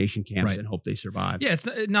indoctrination camps, and hope they survive. Yeah, it's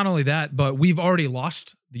not only that, but we've already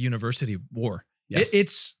lost the university war. Yes.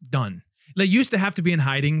 It's done. They used to have to be in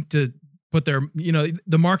hiding to put their,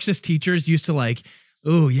 the Marxist teachers used to like,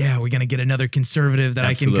 oh yeah, we're going to get another conservative that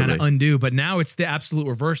I can kind of undo. But now it's the absolute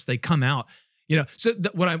reverse. They come out, So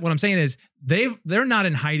what I'm saying is they're not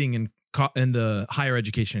in hiding in the higher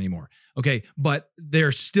education anymore. Okay, but they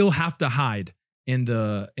still have to hide in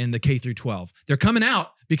the K through 12. They're coming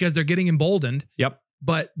out because they're getting emboldened. Yep.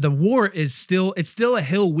 But the war is still a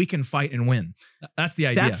hill we can fight and win. That's the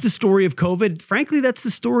idea. That's the story of COVID. Frankly, that's the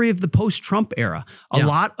story of the post-Trump era. A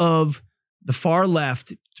lot of the far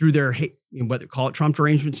left, through their hate, whether call it Trump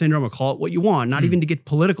derangement syndrome or call it what you want, not even to get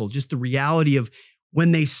political, just the reality of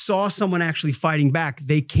when they saw someone actually fighting back,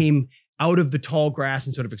 they came out of the tall grass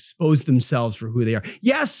and sort of exposed themselves for who they are.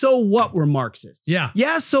 Yeah, so what, we're Marxists.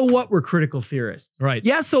 Yeah, so what, we're critical theorists. Right.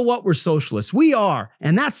 Yeah, so what, we're socialists. We are,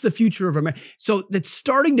 and that's the future of America. So that's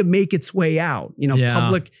starting to make its way out.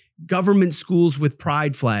 Public government schools with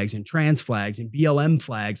pride flags and trans flags and BLM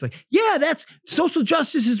flags. Like, yeah, that's social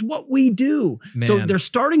justice is what we do. Man. So they're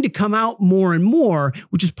starting to come out more and more,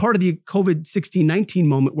 which is part of the COVID-19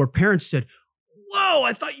 moment where parents said, whoa,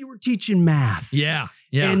 I thought you were teaching math. Yeah.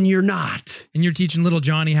 And you're not. And you're teaching little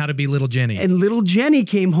Johnny how to be little Jenny. And little Jenny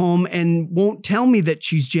came home and won't tell me that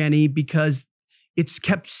she's Jenny because it's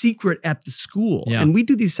kept secret at the school. Yeah. And we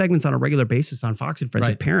do these segments on a regular basis on Fox and Friends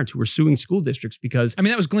of parents who are suing school districts because...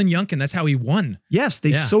 that was Glenn Youngkin. That's how he won. Yes,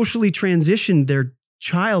 they socially transitioned their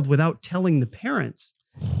child without telling the parents.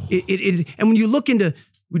 It is, and when you look into...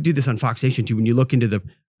 We do this on Fox Nation too. When you look into the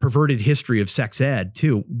perverted history of sex ed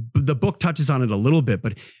too, the book touches on it a little bit,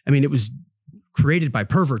 but it was created by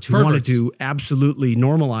perverts who wanted to absolutely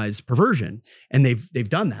normalize perversion, and they've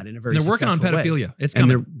done that in a very successful way. They're working on pedophilia. Way. It's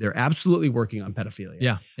coming. And they're absolutely working on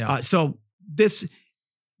pedophilia. Yeah. So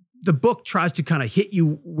the book tries to kind of hit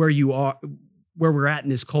you where you are, where we're at in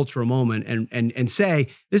this cultural moment, and say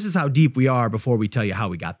this is how deep we are before we tell you how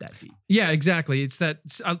we got that deep. Yeah, exactly. That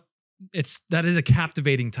is a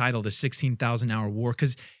captivating title, the 16,000 Hour War,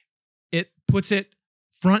 because it puts it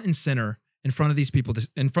front and center in front of these people,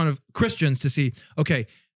 in front of Christians to see, okay,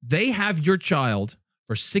 they have your child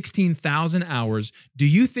for 16,000 hours. Do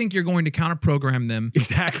you think you're going to counter-program them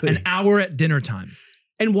exactly an hour at dinner time?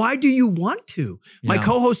 And why do you want to? My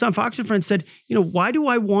co-host on Fox and Friends said, why do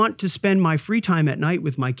I want to spend my free time at night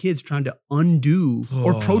with my kids trying to undo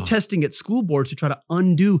or protesting at school boards to try to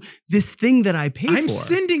undo this thing that I pay for? I'm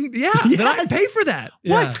sending, that I pay for that.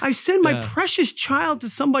 What? Yeah. I send my precious child to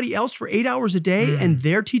somebody else for 8 hours a day and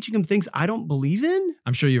they're teaching them things I don't believe in?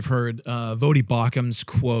 I'm sure you've heard Vodi Bachum's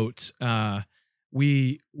quote,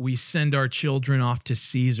 we send our children off to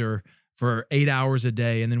Caesar for 8 hours a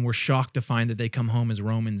day, and then we're shocked to find that they come home as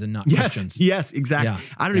Romans and not Christians. Yes, exactly.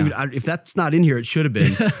 Yeah, I don't even, if that's not in here, it should have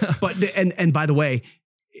been. But, and by the way,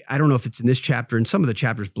 I don't know if it's in this chapter, and some of the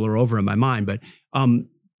chapters blur over in my mind, but the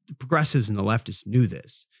progressives and the leftists knew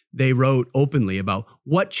this. They wrote openly about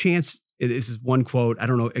what chance, this is one quote, I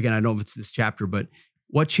don't know, again, I don't know if it's this chapter, but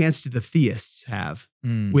what chance do the theists have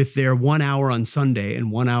with their 1 hour on Sunday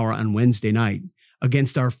and 1 hour on Wednesday night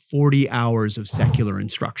against our 40 hours of secular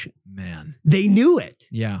instruction? Man. They knew it.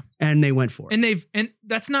 Yeah. And they went for it. And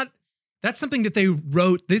that's something that they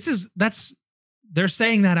wrote. They're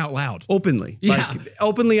saying that out loud. Openly. Yeah. Like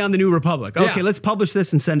openly on the New Republic. Okay, let's publish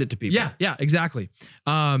this and send it to people. Yeah, exactly.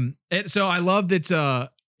 So I love that,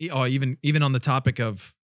 even on the topic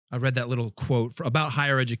of, I read that little quote about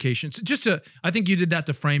higher education. So I think you did that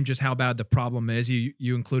to frame just how bad the problem is.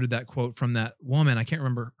 You included that quote from that woman. I can't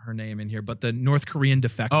remember her name in here, but the North Korean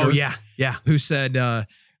defector. Oh, yeah. Who said that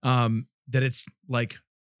it's like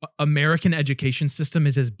American education system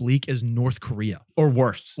is as bleak as North Korea. Or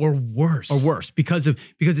worse. Or worse. Because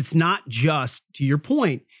it's not just, to your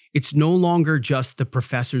point, it's no longer just the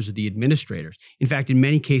professors or the administrators. In fact, in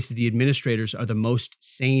many cases, the administrators are the most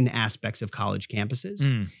sane aspects of college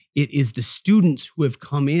campuses. It is the students who have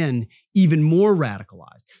come in even more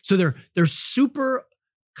radicalized. So they're super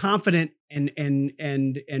confident and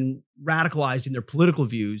radicalized in their political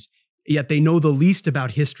views, yet they know the least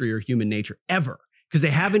about history or human nature ever, because they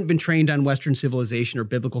haven't been trained on Western civilization or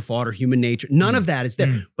biblical thought or human nature. None of that is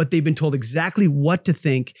there, but they've been told exactly what to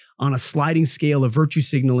think on a sliding scale of virtue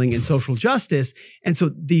signaling and social justice. And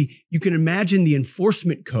so you can imagine the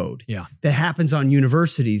enforcement code that happens on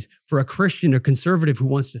universities for a Christian or conservative who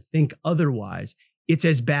wants to think otherwise. It's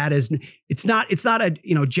as bad as it's not a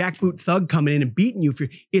jackboot thug coming in and beating you.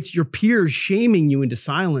 It's your peers shaming you into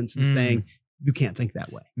silence and saying, you can't think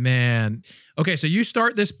that way. Man. Okay, so you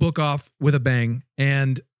start this book off with a bang,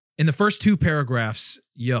 and in the first 2 paragraphs,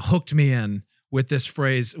 you hooked me in with this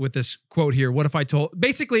phrase, with this quote here. What if I told...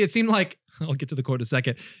 Basically, it seemed like... I'll get to the quote in a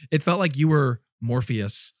second. It felt like you were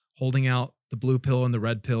Morpheus holding out the blue pill and the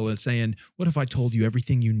red pill and saying, what if I told you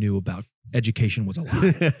everything you knew about education was a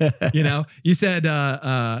lie? You said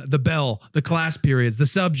the bell, the class periods, the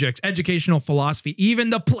subjects, educational philosophy,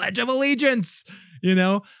 even the Pledge of Allegiance.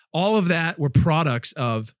 All of that were products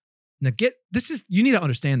of, you need to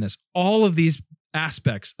understand this. All of these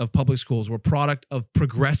aspects of public schools were product of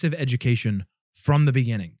progressive education from the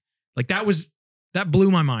beginning. Like that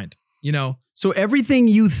blew my mind, So everything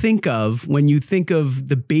you think of when you think of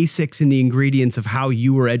the basics and the ingredients of how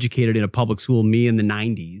you were educated in a public school, me in the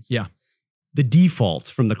 90s. Yeah. The defaults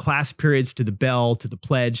from the class periods to the bell, to the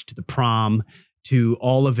pledge, to the prom, to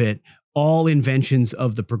all of it, all inventions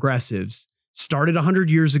of the progressives. Started 100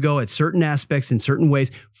 years ago at certain aspects in certain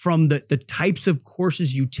ways from the types of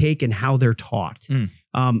courses you take and how they're taught.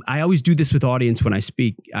 I always do this with audience when I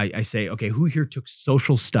speak. I say, okay, who here took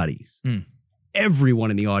social studies?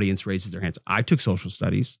 Everyone in the audience raises their hands. I took social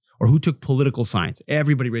studies. Or who took political science?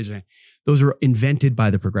 Everybody raises their hand. Those are invented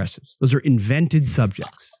by the progressives. Those are invented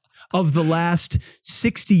subjects of the last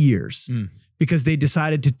 60 years because they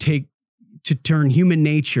decided to turn human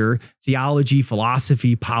nature, theology,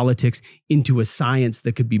 philosophy, politics into a science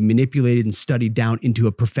that could be manipulated and studied down into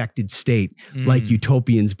a perfected state like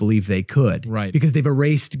utopians believe they could. Right. Because they've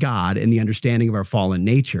erased God and the understanding of our fallen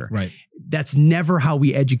nature. Right. That's never how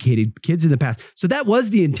we educated kids in the past. So that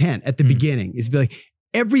was the intent at the beginning, is to be like,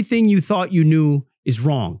 everything you thought you knew is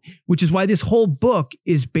wrong, which is why this whole book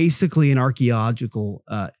is basically an archaeological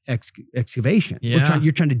excavation. Yeah.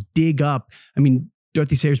 You're trying to dig up. I mean,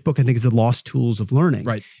 Dorothy Sayers' book, I think, is The Lost Tools of Learning.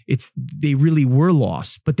 Right. They really were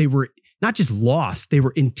lost, but they were not just lost, they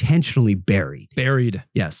were intentionally buried. Buried.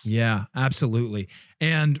 Yes. Yeah, absolutely.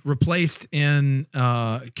 And replaced in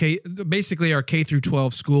basically our K through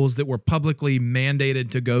 12 schools that were publicly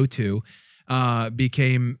mandated to go to our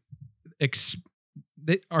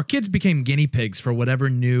kids became guinea pigs for whatever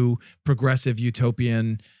new progressive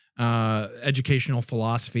utopian educational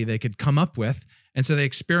philosophy they could come up with. And so they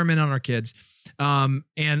experiment on our kids. And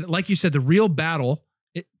like you said, the real battle,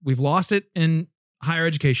 we've lost it in higher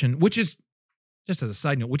education, which is, just as a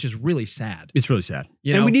side note, which is really sad. It's really sad.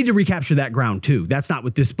 And we need to recapture that ground too. That's not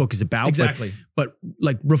what this book is about. Exactly. But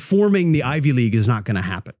like reforming the Ivy League is not going to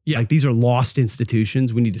happen. Yeah. Like these are lost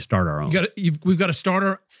institutions. We need to start our own. We've got to start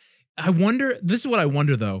our... this is what I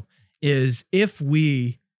wonder though, is if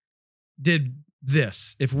we did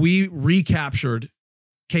this, if we recaptured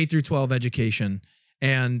K through 12 education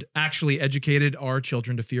and actually educated our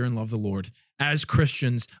children to fear and love the Lord as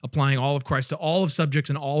Christians, applying all of Christ to all of subjects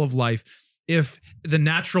and all of life, if the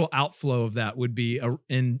natural outflow of that would be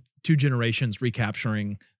in 2 generations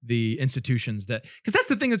recapturing the institutions because that's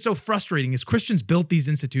the thing that's so frustrating is Christians built these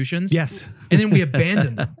institutions. Yes. And then we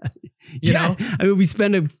abandoned them. You know? I mean, we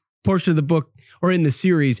spend a portion of the book or in the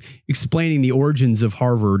series explaining the origins of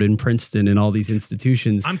Harvard and Princeton and all these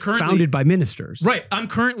institutions founded by ministers. Right. I'm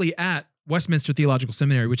currently at Westminster Theological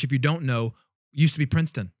Seminary, which if you don't know, used to be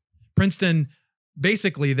Princeton. Princeton,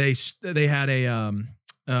 basically they had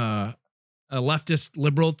a leftist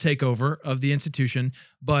liberal takeover of the institution,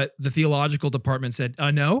 but the theological department said,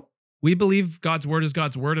 no, we believe God's word is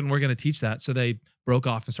God's word and we're going to teach that. So they broke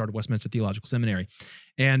off and started Westminster Theological Seminary.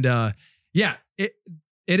 And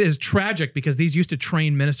it is tragic because these used to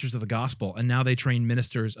train ministers of the gospel and now they train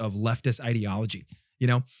ministers of leftist ideology,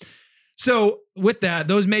 So with that,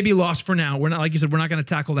 those may be lost for now. We're not, like you said, we're not going to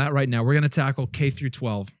tackle that right now. We're going to tackle K through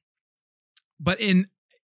 12. But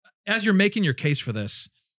as you're making your case for this,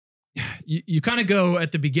 you kind of go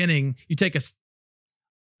at the beginning, you take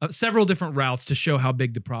several different routes to show how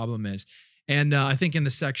big the problem is. And I think in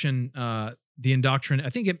the section, I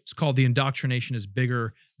think it's called "The Indoctrination is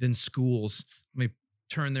Bigger Than Schools." Let me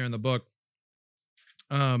turn there in the book.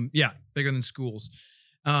 Bigger than schools.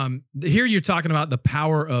 Here you're talking about the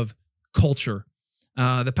power of culture,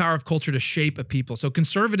 the power of culture to shape a people. So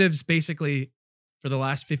conservatives basically for the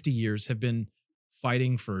last 50 years have been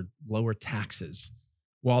fighting for lower taxes,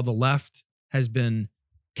 while the left has been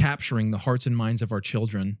capturing the hearts and minds of our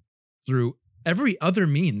children through every other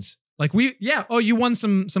means. Like you won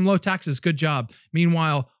some low taxes, good job.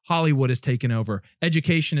 Meanwhile, Hollywood has taken over,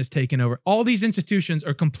 education has taken over. All these institutions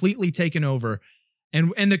are completely taken over.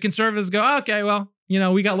 And the conservatives go, okay, well,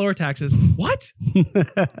 we got lower taxes. What?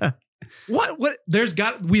 What? There's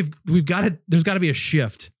got to be a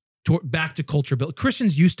shift back to culture build.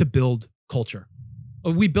 Christians used to build culture.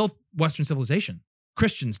 We built Western civilization.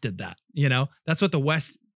 Christians did that. That's what the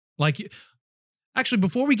West like. Actually,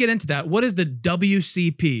 before we get into that, what is the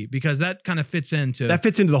WCP? Because that kind of fits into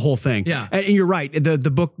the whole thing. Yeah, and you're right. The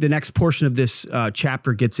book, the next portion of this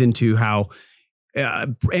chapter gets into how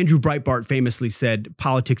Andrew Breitbart famously said,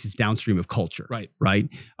 "Politics is downstream of culture." Right.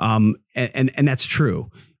 And that's true.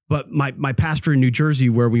 But my pastor in New Jersey,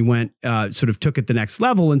 where we went, sort of took it the next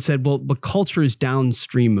level and said, "Well, but culture is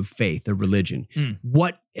downstream of faith or religion.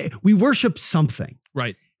 What we worship something,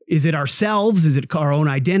 right? Is it ourselves? Is it our own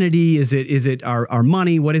identity? Is it our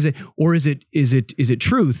money? What is it? Or is it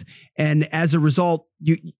truth? And as a result,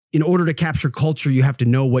 in order to capture culture, you have to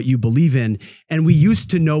know what you believe in. And we used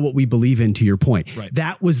to know what we believe in, to your point. Right.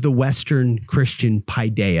 That was the Western Christian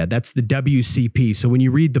paideia. That's the WCP. So when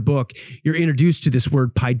you read the book, you're introduced to this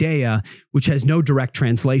word paideia, which has no direct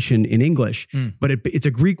translation in English, but it's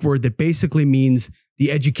a Greek word that basically means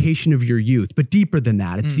the education of your youth, but deeper than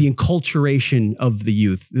that, it's the enculturation of the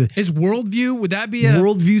youth. Is worldview, would that be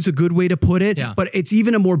worldview is a good way to put it, yeah. But it's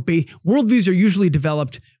even a more worldviews are usually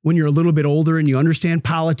developed when you're a little bit older and you understand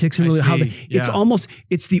politics and really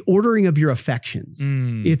it's the ordering of your affections.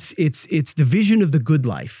 It's the vision of the good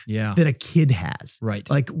life that a kid has. Right.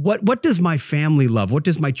 Like what does my family love? What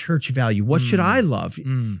does my church value? What should I love?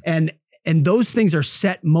 And those things are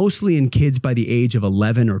set mostly in kids by the age of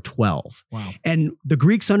 11 or 12. Wow. And the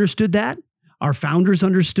Greeks understood that. Our founders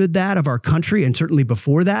understood that of our country, and certainly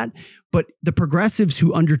before that. But the progressives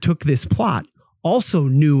who undertook this plot also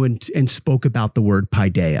knew and spoke about the word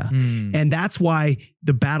paideia. And that's why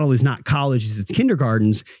the battle is not colleges, it's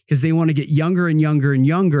kindergartens, because they want to get younger and younger and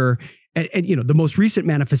younger. And the most recent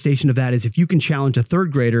manifestation of that is if you can challenge a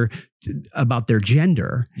third grader about their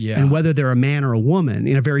gender and whether they're a man or a woman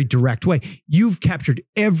in a very direct way, you've captured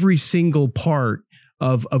every single part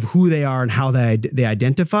of who they are and how they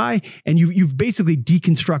identify, and you've basically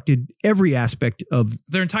deconstructed every aspect of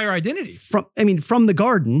their entire identity. From the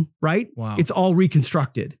garden, right? Wow. It's all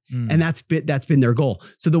reconstructed, and that's been their goal.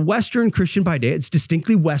 So the Western Christian paideia, it's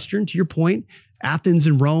distinctly Western, to your point, Athens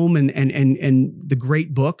and Rome and the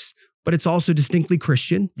great books. But it's also distinctly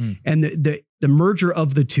Christian. And the merger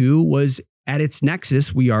of the two was at its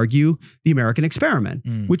nexus, we argue, the American experiment,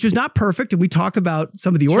 which is not perfect. And we talk about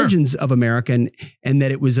some of the origins of America and that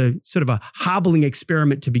it was a sort of a hobbling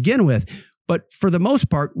experiment to begin with. But for the most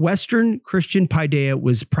part, Western Christian paideia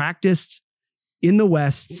was practiced in the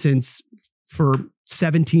West for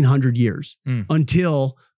 1700 years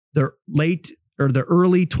until the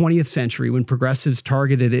early 20th century, when progressives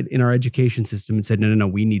targeted it in our education system and said, no,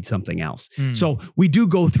 we need something else. So we do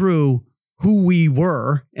go through who we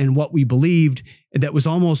were and what we believed. That was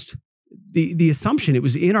almost the assumption. It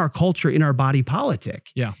was in our culture, in our body politic,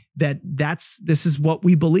 this is what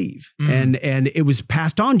we believe. And it was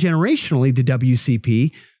passed on generationally, the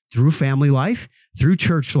WCP, through family life, through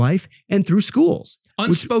church life, and through schools.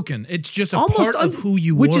 Unspoken. It's just a part of who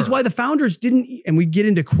you were. Which is why the founders didn't, and we get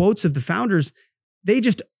into quotes of the founders,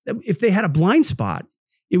 if they had a blind spot,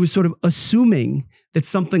 it was sort of assuming that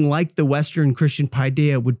something like the Western Christian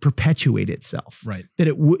paideia would perpetuate itself. Right. That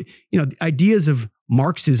it would, the ideas of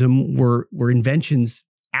Marxism were inventions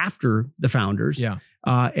after the founders. Yeah.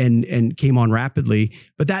 And came on rapidly.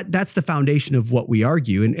 But that's the foundation of what we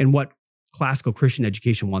argue and what classical Christian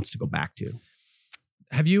education wants to go back to.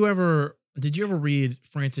 Did you ever read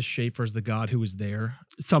Francis Schaeffer's The God Who Was There?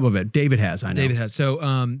 Some of it. David has, I know. David has. So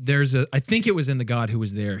I think it was in The God Who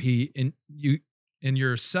Was There. In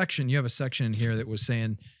your section, you have a section in here that was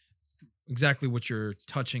saying exactly what you're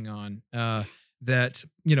touching on. That,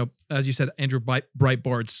 as you said, Andrew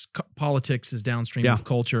Breitbart's politics is downstream of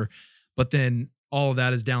culture, but then all of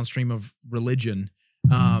that is downstream of religion.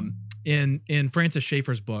 In Francis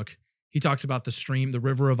Schaeffer's book, he talks about the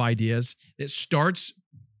river of ideas. It starts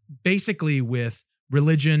basically with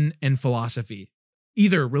religion and philosophy,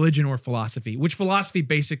 either religion or philosophy, which philosophy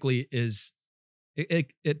basically is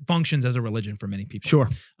it functions as a religion for many people. Sure.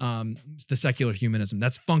 It's the secular humanism.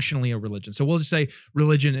 That's functionally a religion. So we'll just say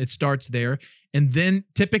religion, it starts there. And then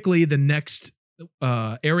typically the next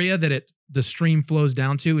area that the stream flows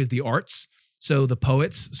down to is the arts. So the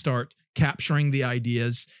poets start capturing the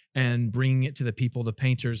ideas and bringing it to the people, the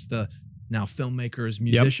painters, the now filmmakers,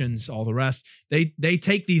 musicians, all the rest. They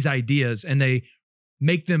take these ideas and they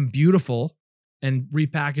make them beautiful and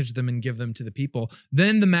repackage them and give them to the people.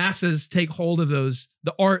 Then the masses take hold of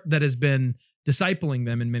the art that has been discipling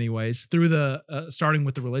them in many ways through starting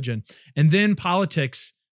with the religion. And then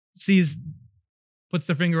politics puts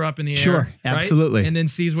their finger up in the air. Sure, absolutely. Right? And then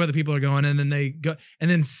sees where the people are going. And then they go. And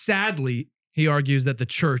then sadly, he argues that the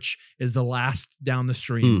church is the last down the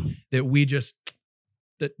stream,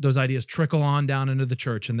 that those ideas trickle on down into the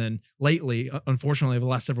church. And then lately, unfortunately, over the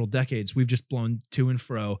last several decades, we've just blown to and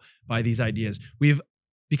fro by these ideas.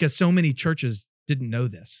 Because so many churches didn't know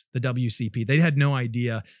this, the WCP, they had no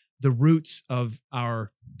idea the roots of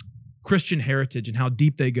our Christian heritage and how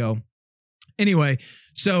deep they go. Anyway,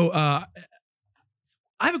 so I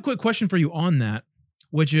have a quick question for you on that,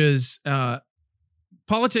 which is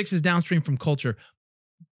politics is downstream from culture,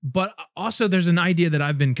 but also there's an idea that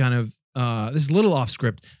I've been kind of, this is a little off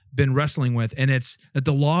script, been wrestling with, and it's that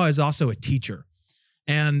the law is also a teacher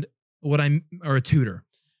or a tutor.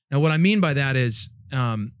 Now, what I mean by that is,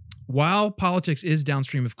 while politics is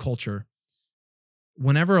downstream of culture,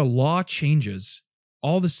 whenever a law changes,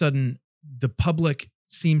 all of a sudden the public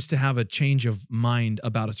seems to have a change of mind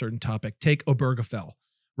about a certain topic. Take Obergefell,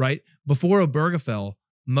 right? Before Obergefell,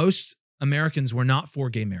 most Americans were not for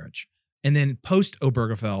gay marriage. And then post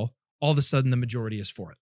Obergefell, all of a sudden the majority is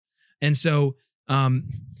for it. And so,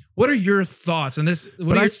 what are your thoughts on this?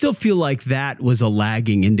 But I still feel like that was a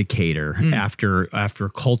lagging indicator after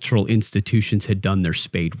cultural institutions had done their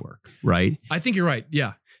spade work, right? I think you're right.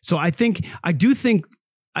 Yeah. So I do think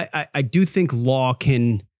law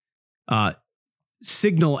can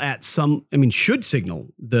signal should signal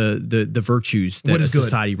the virtues that a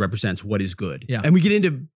society represents, what is good. Yeah. And we get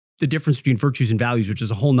into the difference between virtues and values, which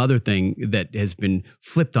is a whole nother thing that has been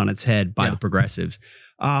flipped on its head by the progressives.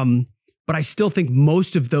 But I still think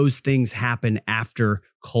most of those things happen after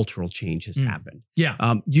cultural change has happened. Yeah.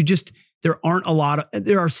 There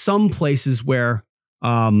are some places where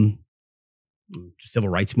civil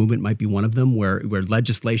rights movement might be one of them, where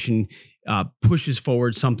legislation pushes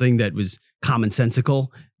forward something that was commonsensical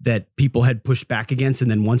that people had pushed back against, and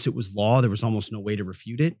then once it was law, there was almost no way to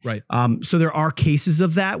refute it. Right. So there are cases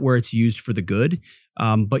of that where it's used for the good,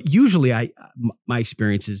 but usually, my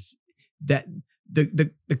experience is that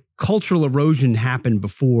the cultural erosion happened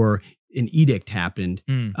before an edict happened.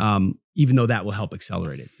 Even though that will help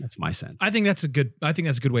accelerate it. That's my sense. I think that's a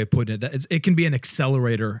good way of putting it. That it can be an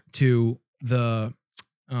accelerator to the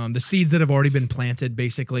seeds that have already been planted.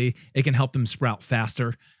 Basically, it can help them sprout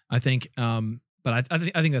faster, I think. But I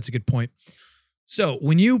think that's a good point. So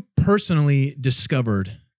when you personally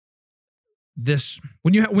discovered this,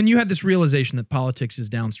 when you had this realization that politics is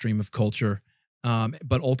downstream of culture,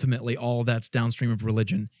 but ultimately all that's downstream of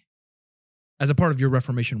religion, as a part of your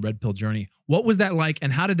Reformation Red Pill journey, what was that like,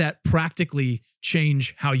 and how did that practically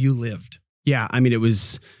change how you lived? Yeah, I mean, it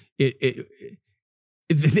was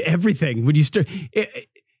everything. When you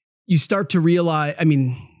start to realize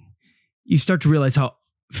how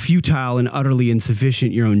futile and utterly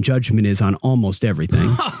insufficient your own judgment is on almost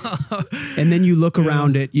everything. And then you look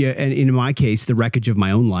around at, and in my case, the wreckage of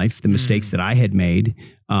my own life, the mistakes that I had made,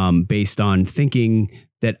 based on thinking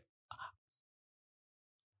that,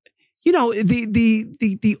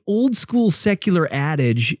 the old school secular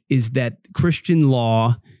adage is that Christian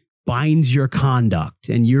law binds your conduct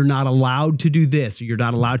and you're not allowed to do this, or you're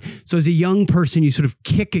not allowed. So as a young person, you sort of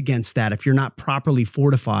kick against that if you're not properly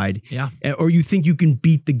fortified, or you think you can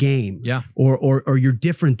beat the game, or you're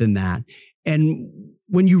different than that. And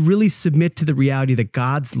when you really submit to the reality that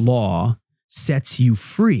God's law sets you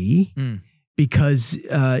free because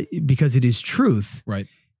it is truth, right?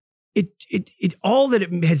 It all that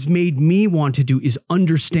it has made me want to do is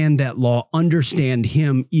understand that law, understand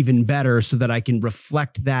him even better, so that I can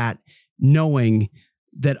reflect that, knowing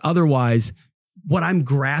that otherwise what I'm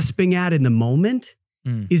grasping at in the moment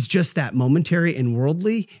is just that momentary and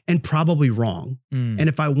worldly and probably wrong. And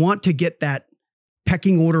if I want to get that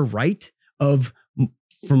pecking order right of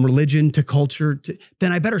from religion to culture,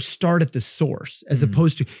 then I better start at the source, as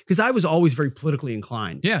opposed to, because I was always very politically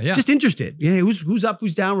inclined. Yeah. Just interested. Who's up,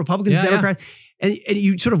 who's down, Republicans, Democrats. And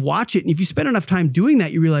you sort of watch it. And if you spend enough time doing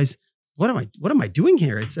that, you realize, what am I doing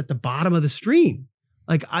here? It's at the bottom of the stream.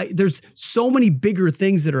 Like there's so many bigger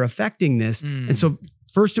things that are affecting this. And so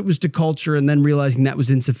First it was to culture, and then realizing that was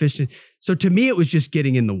insufficient. So to me, it was just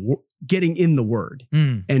getting in the Word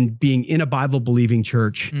and being in a Bible believing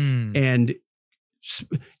church and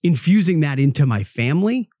infusing that into my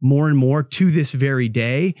family more and more to this very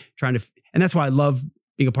day. And that's why I love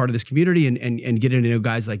being a part of this community and getting to know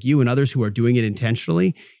guys like you and others who are doing it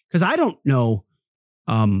intentionally. Because I don't know.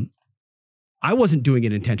 I wasn't doing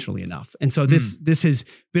it intentionally enough. And so this has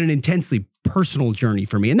been an intensely personal journey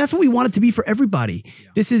for me. And that's what we want it to be for everybody.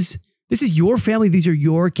 Yeah. This is your family. These are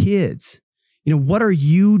your kids. What are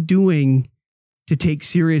you doing to take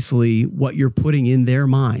seriously what you're putting in their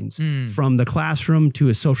minds from the classroom to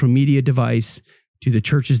a social media device to the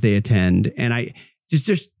churches they attend? And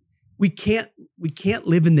we can't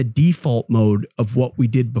live in the default mode of what we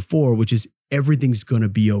did before, which is everything's going to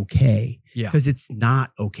be okay. Yeah. Because it's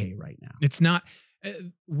not okay right now. It's not.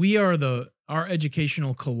 Our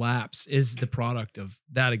educational collapse is the product of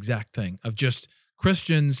that exact thing, of just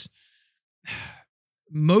Christians,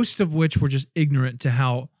 most of which were just ignorant to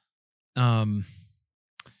how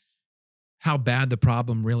bad the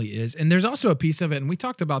problem really is. And there's also a piece of it, and we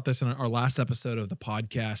talked about this in our last episode of the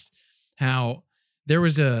podcast, how there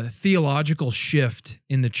was a theological shift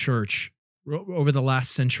in the church over the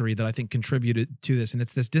last century that I think contributed to this. And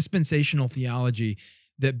it's this dispensational theology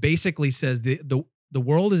that basically says the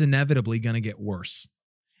world is inevitably going to get worse.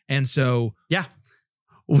 And so, yeah,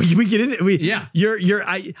 we get into it.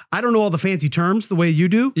 I don't know all the fancy terms the way you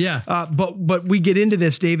do. Yeah. But we get into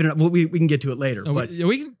this, David, and we can get to it later,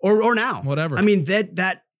 or now, whatever. I mean,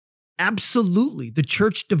 that absolutely, the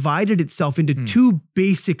church divided itself into two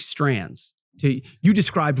basic strands. You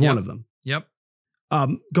described one of them. Yep.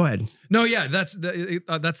 Go ahead. No, yeah, that's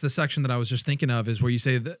the section that I was just thinking of, is where you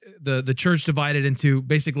say the church divided into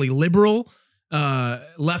basically liberal,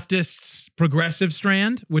 leftists, progressive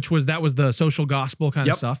strand, that was the social gospel kind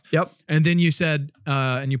of stuff. Yep. And then you said,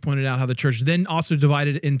 and you pointed out how the church then also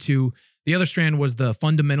divided into, the other strand was the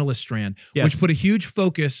fundamentalist strand, which put a huge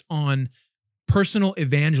focus on personal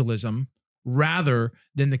evangelism rather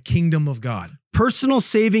than the kingdom of God. Personal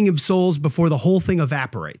saving of souls before the whole thing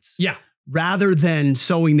evaporates. Yeah. Rather than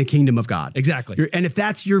sowing the kingdom of God. Exactly. And if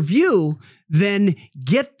that's your view, then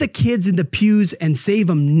get the kids in the pews and save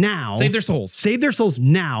them now. Save their souls. Save their souls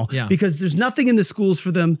now. Yeah. Because there's nothing in the schools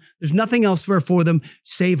for them. There's nothing elsewhere for them.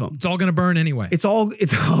 Save them. It's all going to burn anyway. It's all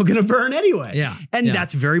going to burn anyway. Yeah. And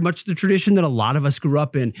that's very much the tradition that a lot of us grew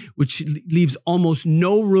up in, which leaves almost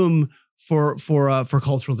no room for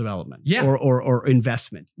cultural development or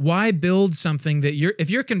investment. Why build something that if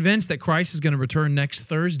you're convinced that Christ is going to return next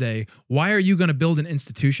Thursday, why are you going to build an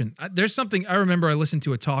institution? There's something, I remember I listened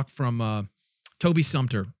to a talk from Toby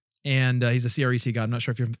Sumter, and he's a CREC guy. I'm not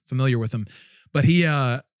sure if you're familiar with him, but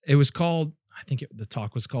it was called, I think the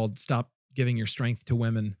talk was called "Stop Giving Your Strength to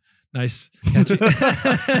Women." Nice. Catchy.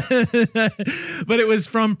 But it was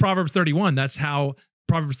from Proverbs 31. That's how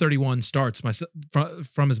Proverbs 31 starts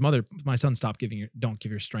from his mother. My son, don't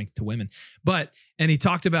give your strength to women. And he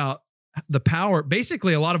talked about the power,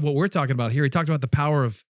 basically a lot of what we're talking about here. He talked about the power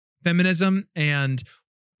of feminism and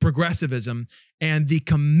progressivism and the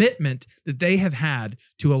commitment that they have had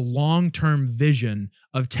to a long-term vision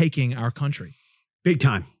of taking our country. Big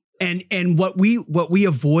time. And what we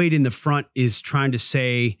avoid in the front is trying to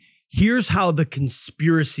say, here's how the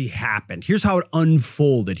conspiracy happened. Here's how it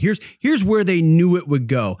unfolded. Here's where they knew it would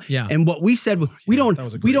go. Yeah. And what we said, we don't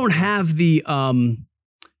have the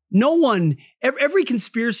every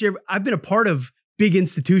conspiracy. I've been a part of big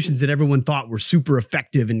institutions that everyone thought were super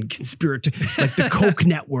effective and conspiracy, like the Koch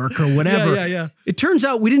network or whatever. Yeah. It turns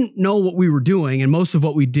out we didn't know what we were doing, and most of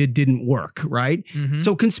what we did didn't work. Right. Mm-hmm.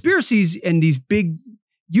 So conspiracies and these big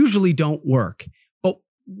usually don't work.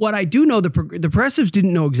 What I do know, the progressives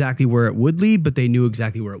didn't know exactly where it would lead, but they knew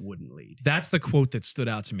exactly where it wouldn't lead. That's the quote that stood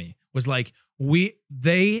out to me. Was like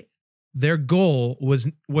their goal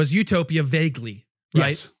was utopia vaguely,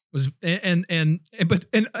 right? Yes. Was and an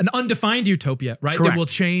undefined utopia, right? Correct. That will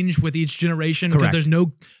change with each generation. Correct. Because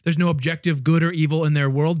there's no objective good or evil in their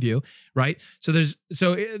worldview, right? So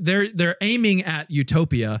they're aiming at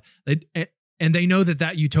utopia, and they know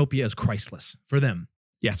that utopia is Christless for them.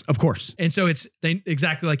 Yes, of course. And so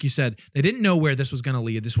exactly like you said, they didn't know where this was going to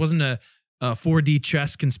lead. This wasn't a 4D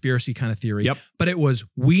chess conspiracy kind of theory, but it was,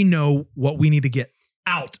 we know what we need to get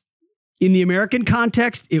out. In the American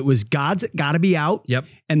context, it was God's got to be out,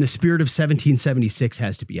 and the spirit of 1776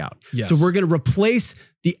 has to be out. Yes. So we're going to replace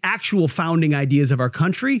the actual founding ideas of our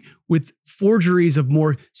country with forgeries of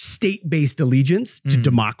more state-based allegiance to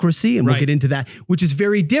democracy, and we'll get into that, which is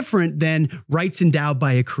very different than rights endowed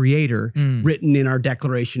by a creator written in our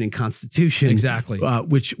Declaration and Constitution. Exactly.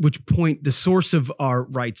 Which point the source of our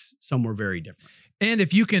rights somewhere very different. And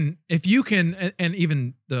if you can, and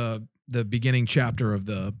even the beginning chapter of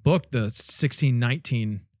the book, the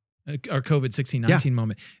 1619 or COVID 1619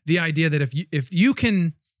 moment, the idea that if you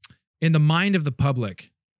can, in the mind of the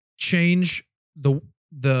public, change the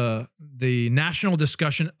national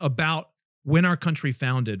discussion about when our country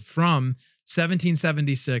founded from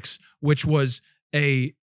 1776, which was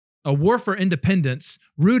a war for independence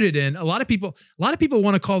rooted in a lot of people want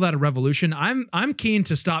to call that a revolution. I'm keen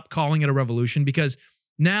to stop calling it a revolution, because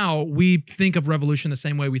now we think of revolution the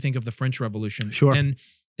same way we think of the French Revolution. Sure. And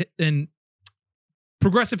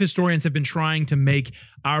progressive historians have been trying to make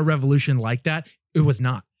our revolution like that. It was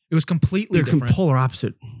not. It was completely different. They're polar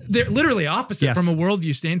opposite. They're literally opposite from a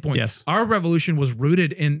worldview standpoint. Yes. Our revolution was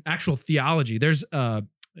rooted in actual theology. There's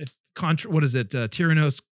Tyrannos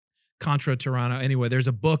contra Tyranno. Anyway, there's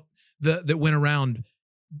a book that went around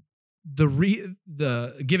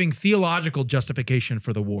the giving theological justification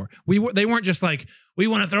for the war. They weren't just like, we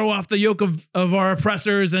want to throw off the yoke of our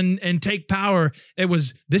oppressors and take power. It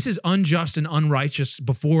was, this is unjust and unrighteous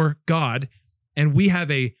before God, and we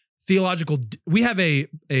have a biblical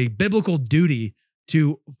duty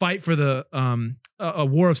to fight for a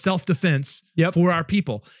war of self-defense for our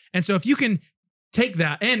people. And so if you can take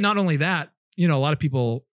that, and not only that, a lot of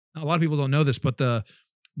people don't know this, but the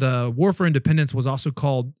War for Independence was also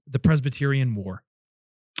called the Presbyterian War.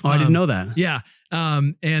 Oh, I didn't know that. Yeah.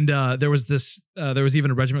 There was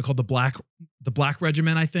even a regiment called the Black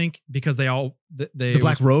Regiment, I think, because the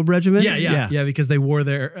Black Robe Regiment? Yeah, because they wore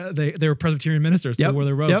they were Presbyterian ministers. They wore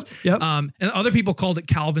their robes. Yep. And other people called it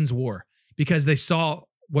Calvin's War, because they saw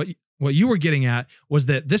what you were getting at was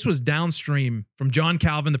that this was downstream from John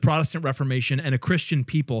Calvin, the Protestant Reformation, and a Christian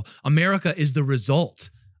people. America is the result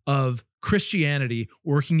of Christianity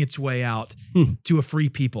working its way out to a free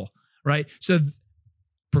people, right? So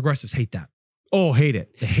progressives hate that. Oh, hate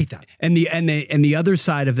it. They hate that. And the other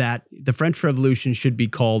side of that, the French Revolution should be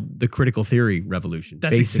called the critical theory revolution.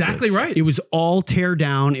 That's basically exactly right. It was all tear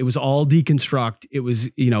down. It was all deconstruct. It was,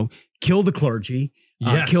 kill the clergy,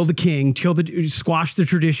 kill the king, squash the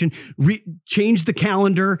tradition, change the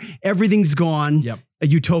calendar. Everything's gone. Yep. A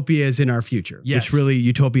utopia is in our future. Yes. Which really,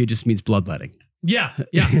 utopia just means bloodletting. Yeah.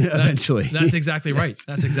 Eventually. That's exactly right.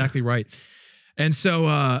 That's exactly right. And so,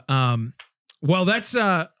 well, that's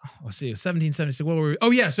let's see, 1776. What were we? Oh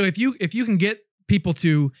yeah. So if you can get people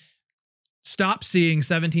to stop seeing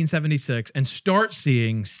 1776 and start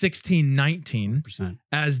seeing 1619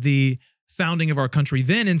 as the founding of our country,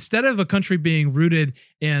 then instead of a country being rooted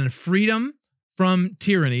in freedom from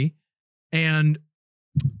tyranny and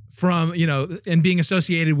from and being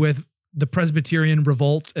associated with the Presbyterian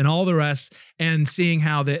revolt and all the rest, and seeing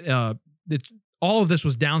how that all of this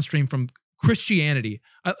was downstream from Christianity.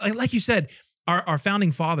 Like you said, our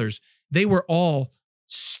founding fathers, they were all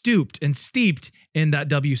stooped and steeped in that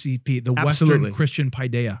WCP, the Western Christian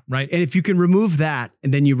Paideia, right? And if you can remove that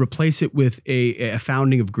and then you replace it with a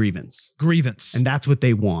founding of grievance. And that's what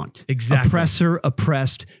they want. Exactly. Oppressor,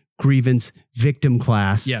 oppressed, grievance, victim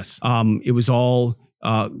class. Yes. It was all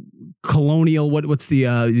colonial. What's the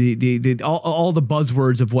all the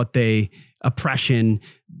buzzwords of what oppression.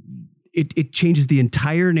 It changes the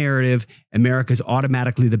entire narrative. America's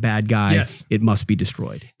automatically the bad guy. Yes. It must be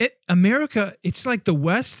destroyed. America, it's like the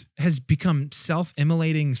West has become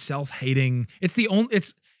self-immolating, self-hating. It's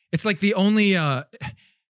like the only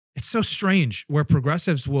it's so strange where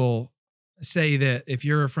progressives will say that if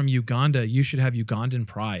you're from Uganda, you should have Ugandan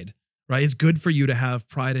pride, right? It's good for you to have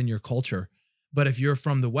pride in your culture. But if you're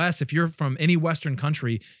from the West, if you're from any Western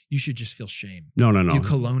country, you should just feel shame. No. You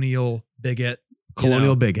colonial bigot.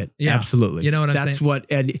 Colonial bigot. Yeah. Absolutely. You know what I'm saying?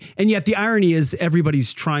 That's and yet the irony is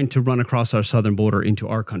everybody's trying to run across our southern border into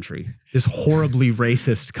our country, this horribly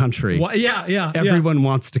racist country. Well, yeah. Everyone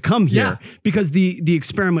wants to come here because the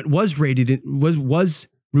experiment was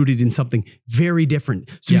rooted in something very different.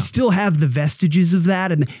 So we still have the vestiges of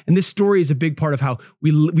that. And this story is a big part of how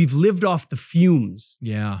we've lived off the fumes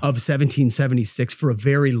of 1776 for a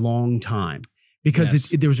very long time, because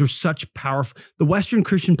there was such powerful, the Western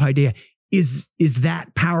Christian Paideia is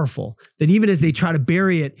that powerful that even as they try to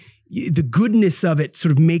bury it, the goodness of it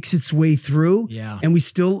sort of makes its way through. Yeah. And we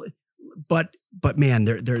still, but man,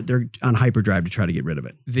 they're on hyperdrive to try to get rid of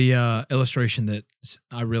it. The illustration that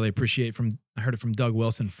I really appreciate I heard it from Doug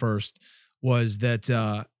Wilson first, was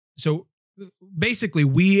that so basically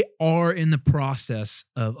we are in the process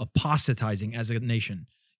of apostatizing as a nation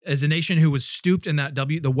who was stooped in that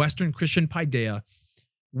the Western Christian Paideia.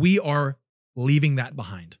 We are leaving that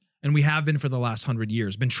behind. And we have been for the last 100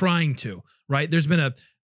 years, been trying to, right? There's been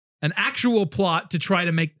an actual plot to try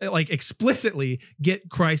to make, like, explicitly get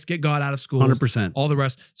God out of schools. 100%. All the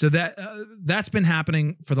rest. So that's been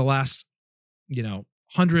happening for the last,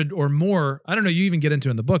 100 or more. I don't know. You even get into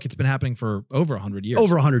it in the book. It's been happening for over 100 years.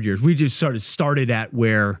 Over 100 years. We just started at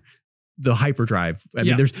where the hyperdrive. I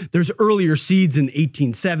mean, there's earlier seeds in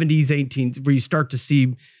 1870s, where you start to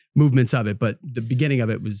see movements of it, but the beginning of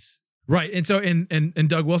it was right. And so, and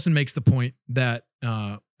Doug Wilson makes the point that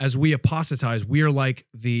as we apostatize, we are like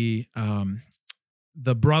the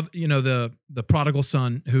brother, the prodigal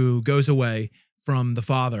son who goes away from the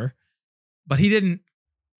father, but he didn't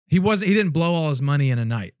blow all his money in a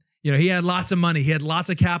night. He had lots of money. He had lots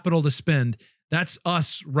of capital to spend. That's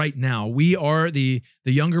us right now. We are the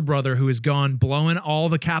younger brother who has gone blowing all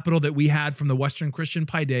the capital that we had from the Western Christian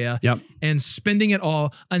paideia and spending it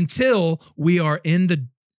all until we are in the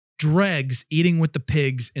dregs, eating with the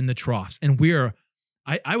pigs in the troughs. And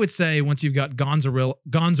I would say, once you've got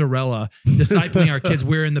Gonzarella discipling our kids,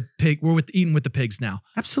 we're eating with the pigs now.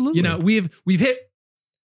 Absolutely. We've hit.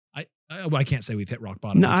 I can't say we've hit rock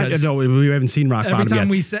bottom. No, we haven't seen rock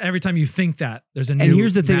bottom yet. Every time you think that, there's a new. And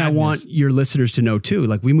here's the thing: madness. I want your listeners to know too.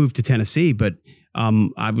 Like, we moved to Tennessee, but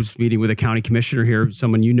I was meeting with a county commissioner here,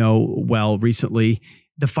 someone you know well, recently.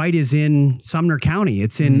 The fight is in Sumner County.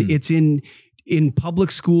 It's in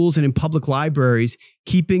public schools and in public libraries,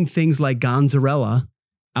 keeping things like Gonzarella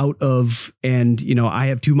out of. And I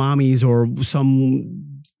have two mommies or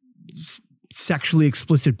some sexually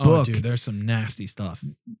explicit book. Oh, dude, there's some nasty stuff.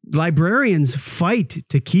 Librarians fight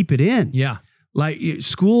to keep it in. Yeah. Like,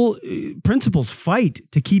 school principals fight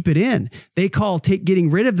to keep it in. They call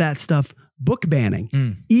getting rid of that stuff book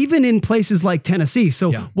banning, even in places like Tennessee.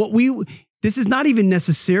 So this is not even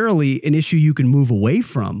necessarily an issue you can move away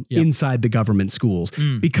from inside the government schools,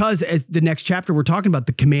 because as the next chapter we're talking about,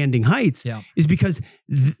 the commanding heights, is because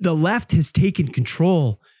the left has taken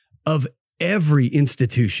control of every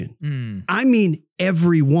institution. I mean,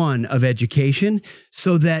 every one of education,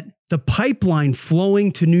 so that the pipeline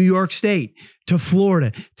flowing to New York State, to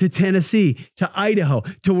Florida, to Tennessee, to Idaho,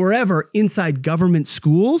 to wherever inside government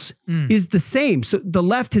schools is the same. So the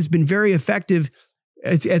left has been very effective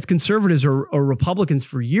as conservatives or Republicans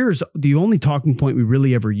for years. The only talking point we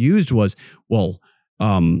really ever used was,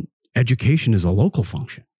 education is a local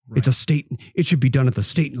function. Right. It's a state. It should be done at the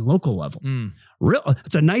state and local level.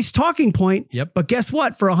 It's a nice talking point. Yep. But guess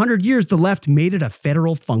what? For 100 years, the left made it a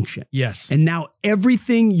federal function. Yes. And now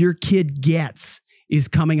everything your kid gets is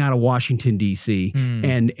coming out of Washington, D.C.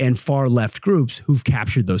 and far left groups who've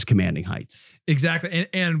captured those commanding heights. Exactly.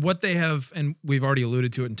 And what they have, and we've already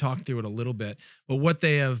alluded to it and talked through it a little bit, but what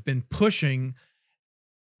they have been pushing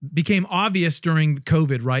became obvious during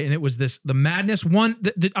COVID, right? And it was the madness.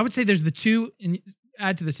 I would say there's the two, and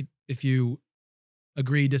add to this if you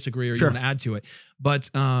agree, disagree, or you want to add to it. But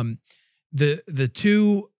the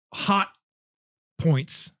two hot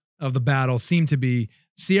points of the battle seem to be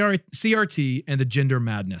CRT and the gender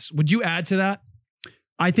madness. Would you add to that?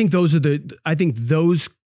 I think those are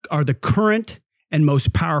the current and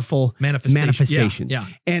most powerful manifestations. Yeah.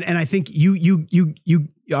 And I think we've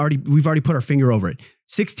already put our finger over it.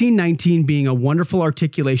 1619 being a wonderful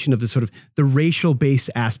articulation of the sort of the racial base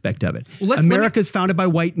aspect of it. America's founded by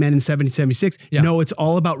white men in 1776. Yeah. No, it's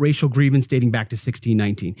all about racial grievance dating back to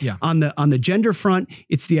 1619. Yeah. On the gender front,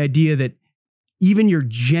 it's the idea that even your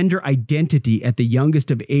gender identity at the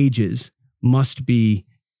youngest of ages must be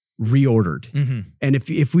reordered. And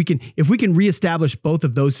if we can reestablish both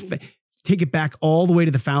of those, take it back all the way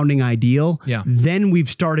to the founding ideal, then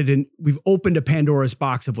we've opened a Pandora's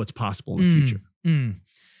box of what's possible in the future.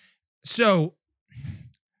 So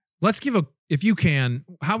let's if you can,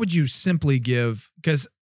 how would you simply give, because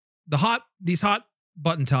these hot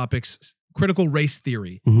button topics, critical race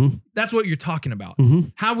theory, that's what you're talking about.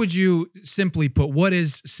 How would you simply put, what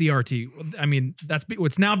is CRT? I mean, that's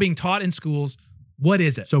what's now being taught in schools. What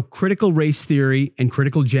is it? So critical race theory and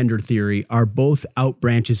critical gender theory are both out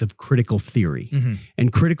branches of critical theory.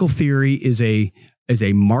 And critical theory is a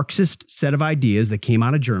Marxist set of ideas that came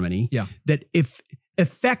out of Germany that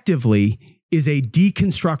effectively is a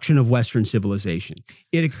deconstruction of Western civilization.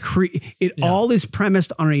 It all is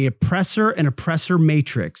premised on an oppressor and oppressor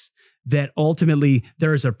matrix that ultimately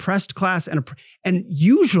there is an oppressed class and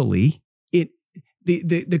usually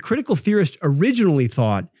the critical theorist originally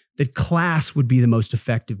thought that class would be the most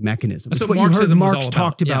effective mechanism. That's what you heard Marx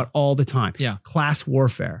talked about all the time. Class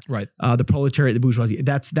warfare. Right. The proletariat, the bourgeoisie.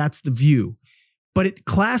 That's the view. But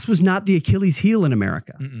class was not the Achilles heel in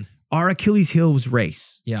America. Our Achilles heel was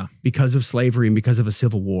race. Because of slavery and because of a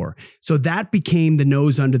civil war. So that became the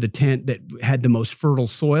nose under the tent that had the most fertile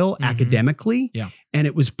soil academically. And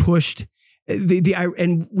it was pushed.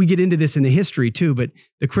 and we get into this in the history too, but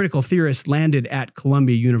the critical theorists landed at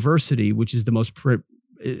Columbia University, which is the most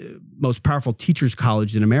powerful teachers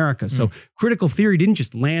college in America. So critical theory didn't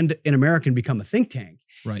just land in America and become a think tank.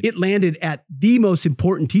 Right. It landed at the most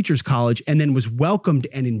important teachers college and then was welcomed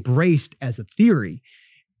and embraced as a theory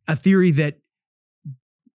that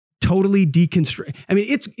totally deconstruct. I mean,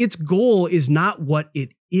 its goal is not what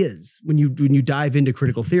it is when you dive into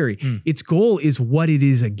critical theory. Its goal is what it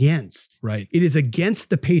is against. Right. It is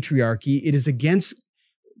against the patriarchy. It is against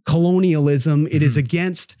colonialism. It is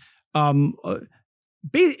against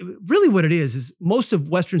really what it is most of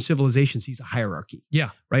Western civilization sees a hierarchy.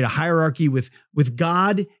 Yeah. Right. A hierarchy with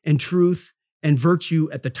God and truth and virtue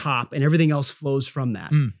at the top, and everything else flows from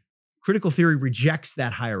that. Critical theory rejects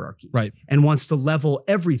that hierarchy, right, and wants to level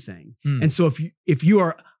everything. And so if you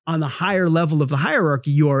are on the higher level of the hierarchy,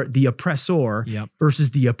 you are the oppressor versus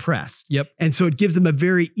the oppressed. And so it gives them a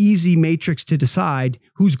very easy matrix to decide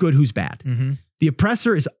who's good, who's bad. The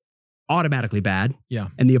oppressor is automatically bad,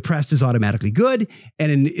 and the oppressed is automatically good.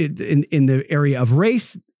 And in the area of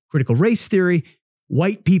race, critical race theory,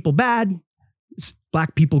 white people bad,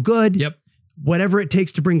 black people good. Whatever it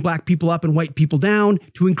takes to bring black people up and white people down,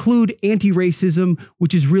 to include anti-racism,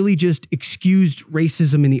 which is really just excused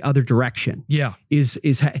racism in the other direction. Is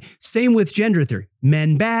same with gender theory.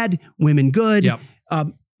 Men bad, women good.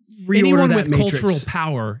 Anyone with cultural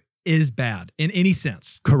power is bad in any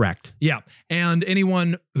sense. Correct. And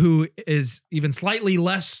anyone who is even slightly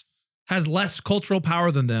has less cultural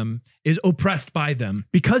power than them is oppressed by them.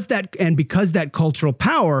 Because that cultural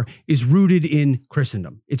power is rooted in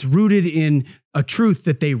Christendom. It's rooted in a truth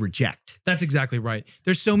that they reject. That's exactly right.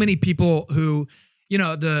 There's so many people who,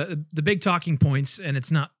 the big talking points, and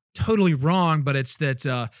it's not totally wrong, but it's that,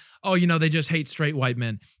 they just hate straight white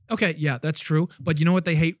men. Okay, yeah, that's true. But you know what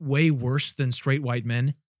they hate way worse than straight white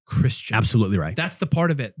men? Christians. Absolutely right. That's the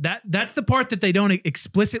part of it. That's the part that they don't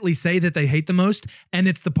explicitly say that they hate the most, and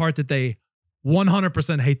it's the part that they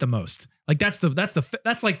 100% hate the most. Like that's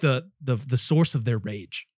like the source of their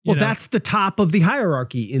rage. That's the top of the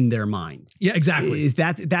hierarchy in their mind. Yeah, exactly.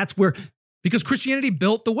 That's where, because Christianity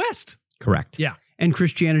built the West. Correct. Yeah. And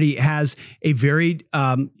Christianity has a very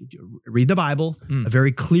read the Bible, a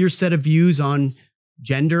very clear set of views on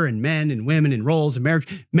gender and men and women and roles and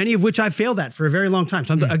marriage, many of which I failed at for a very long time.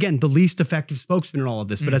 So I'm, again, the least effective spokesman in all of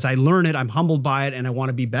this. But as I learn it, I'm humbled by it and I want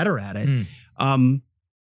to be better at it.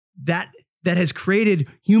 That has created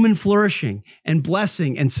human flourishing and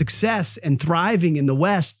blessing and success and thriving in the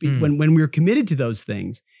West when we're committed to those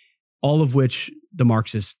things, all of which the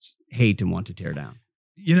Marxists hate and want to tear down.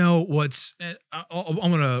 I'm going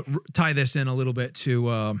to tie this in a little bit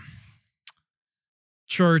to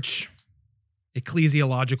church,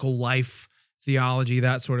 ecclesiological life, theology,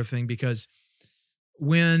 that sort of thing, because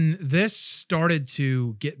when this started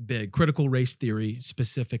to get big, critical race theory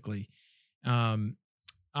specifically,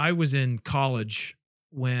 I was in college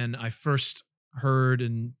when I first heard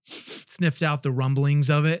and sniffed out the rumblings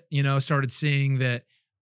of it, started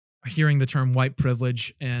hearing the term white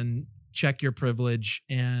privilege and check your privilege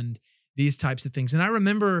and these types of things. And I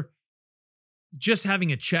remember just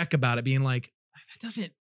having a check about it, being like,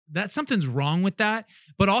 that something's wrong with that.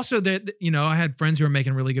 But also that, I had friends who were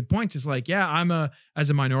making really good points. It's like, yeah, as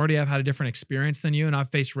a minority, I've had a different experience than you, and I've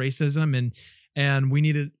faced racism, and we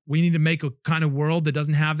need to make a kind of world that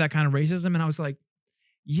doesn't have that kind of racism. And I was like,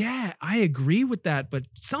 yeah, I agree with that, but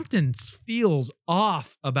something feels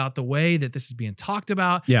off about the way that this is being talked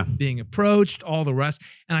about, being approached, all the rest.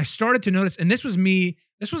 And I started to notice, and this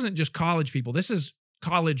wasn't just college people, this is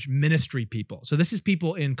college ministry people. So this is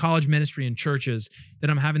people in college ministry and churches that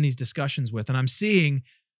I'm having these discussions with. And I'm seeing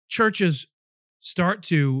churches start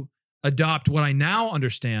to adopt what I now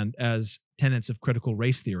understand as tenets of critical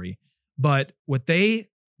race theory, but what they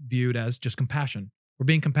viewed as just compassion. We're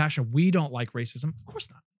being compassionate. We don't like racism. Of course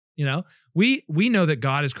not. We know that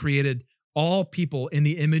God has created all people in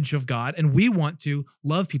the image of God, and we want to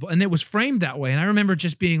love people. And it was framed that way. And I remember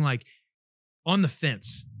just being like on the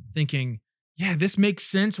fence, thinking, yeah, this makes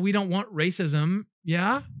sense. We don't want racism.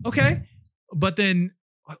 Yeah, okay. But then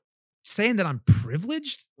saying that I'm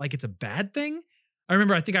privileged, like it's a bad thing.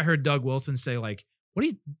 I think I heard Doug Wilson say, like,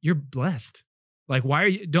 you're blessed. Like, why are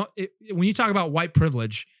you, when you talk about white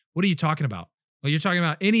privilege, what are you talking about? Well, you're talking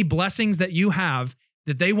about any blessings that you have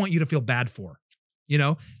that they want you to feel bad for,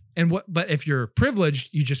 but if you're privileged,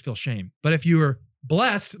 you just feel shame. But if you're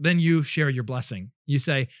blessed, then you share your blessing. You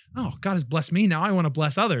say, oh, God has blessed me. Now I want to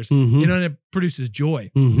bless others. And it produces joy.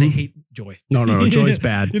 They hate joy. No, joy is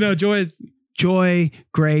bad. Joy is... Joy,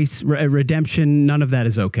 grace, redemption, none of that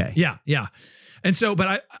is okay. Yeah. And so,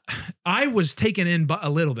 but I was taken in a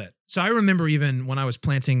little bit. So I remember even when I was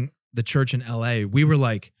planting the church in LA, we were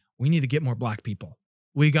like, we need to get more black people.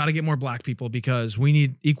 We got to get more black people because we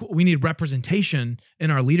need representation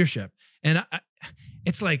in our leadership. And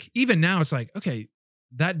it's like, even now it's like, okay,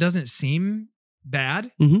 that doesn't seem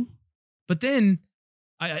bad. Mm-hmm. But then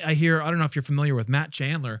I hear, I don't know if you're familiar with Matt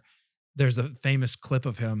Chandler. There's a famous clip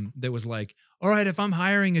of him that was like, all right, if I'm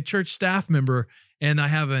hiring a church staff member and I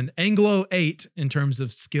have an Anglo 8 in terms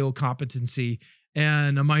of skill competency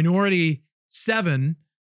and a minority 7,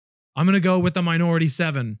 I'm going to go with the minority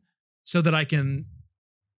 7 so that I can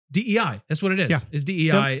DEI. That's what it is. Yeah. Is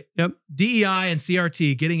DEI. Yep. DEI and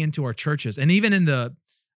CRT getting into our churches. And even in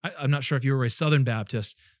I'm not sure if you were a Southern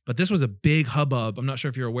Baptist, but this was a big hubbub. I'm not sure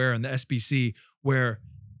if you're aware in the SBC where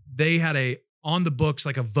they had on the books,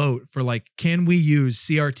 like a vote for like, can we use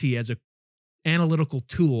CRT as a analytical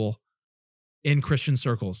tool in Christian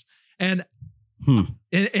circles? And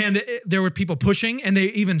there were people pushing, and they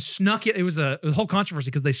even snuck it. It was a whole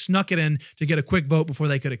controversy because they snuck it in to get a quick vote before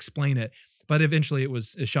they could explain it. But eventually it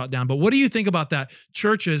was shot down. But what do you think about that?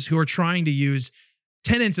 Churches who are trying to use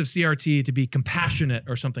tenets of CRT to be compassionate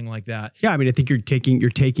or something like that. Yeah, I mean, I think you're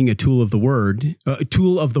taking a tool of the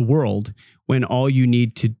world when all you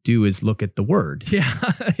need to do is look at the word.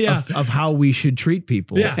 Yeah. Of how we should treat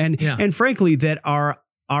people. Yeah. And frankly, that our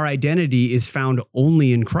identity is found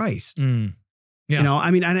only in Christ. Mm. Yeah. You know, I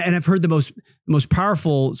mean, and I've heard the most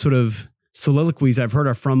powerful sort of soliloquies I've heard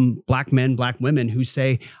are from black men, black women who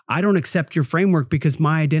say, I don't accept your framework because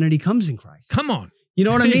my identity comes in Christ. Come on. You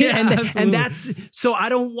know what I mean? Yeah, and that's, so I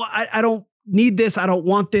don't need this. I don't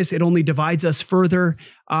want this. It only divides us further.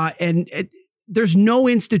 There's no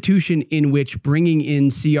institution in which bringing in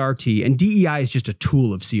CRT, and DEI is just a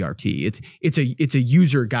tool of CRT. It's a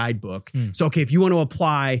user guidebook. So, okay, if you want to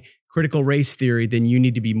apply critical race theory, then you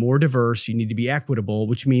need to be more diverse. You need to be equitable,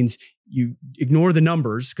 which means you ignore the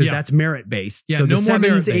numbers because that's merit-based. Yeah, so no the more 7s,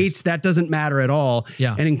 merit-based. 8s, that doesn't matter at all.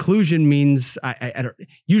 Yeah. And inclusion means,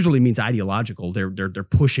 usually means ideological. They're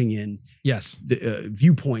pushing in the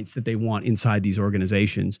viewpoints that they want inside these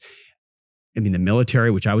organizations. I mean, the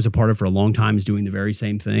military, which I was a part of for a long time, is doing the very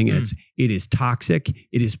same thing. And it is toxic.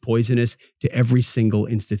 It is poisonous to every single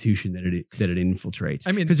institution that it infiltrates.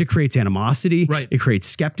 I mean, because it creates animosity. Right. It creates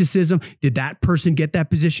skepticism. Did that person get that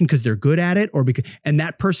position because they're good at it, or because? And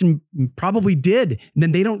that person probably did. And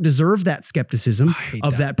then they don't deserve that skepticism. I hate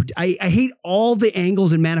that. I hate all the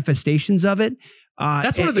angles and manifestations of it.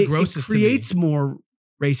 That's one of the grossest. It creates more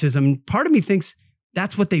racism. Part of me thinks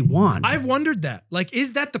that's what they want. I've wondered that. Like,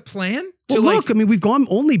 is that the plan? Well, look, I mean, we've gone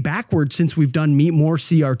only backwards since we've done more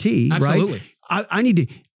CRT, absolutely. Right?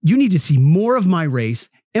 You need to see more of my race,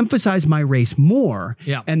 emphasize my race more,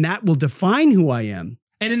 and that will define who I am.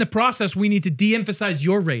 And in the process, we need to de-emphasize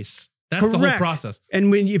your race. That's Correct. the whole process.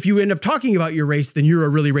 And if you end up talking about your race, then you're a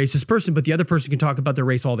really racist person, but the other person can talk about their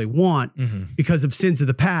race all they want because of sins of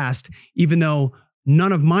the past, even though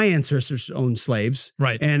none of my ancestors owned slaves.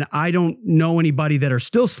 Right. And I don't know anybody that are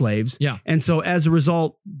still slaves. Yeah. And so as a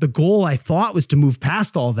result, the goal I thought was to move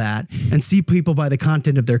past all that and see people by the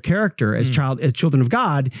content of their character as children of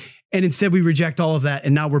God. And instead we reject all of that.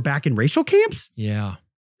 And now we're back in racial camps. Yeah.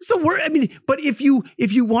 So but if you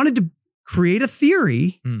wanted to create a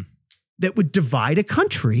theory that would divide a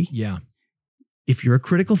country. Yeah. If you're a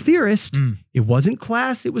critical theorist, it wasn't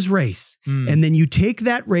class, it was race. And then you take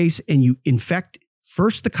that race and you infect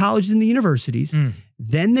first the colleges and the universities,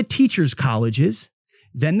 then the teachers' colleges,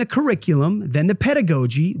 then the curriculum, then the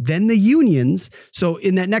pedagogy, then the unions. So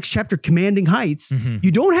in that next chapter, Commanding Heights, you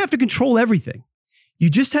don't have to control everything. You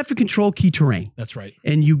just have to control key terrain. That's right.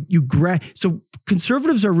 And so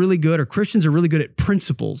conservatives are really good, or Christians are really good at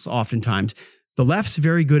principles oftentimes. The left's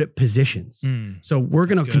very good at positions. So we're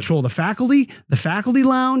going to control the faculty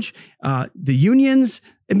lounge, the unions.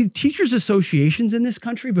 I mean, teachers associations in this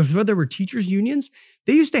country, before there were teachers unions,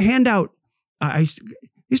 they used to hand out,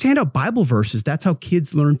 Bible verses. That's how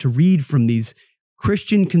kids learned to read from these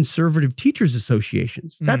Christian conservative teachers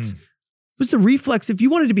associations. That was the reflex. If you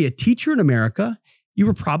wanted to be a teacher in America, you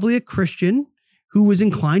were probably a Christian who was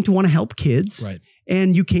inclined to want to help kids. Right.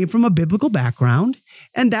 And you came from a biblical background,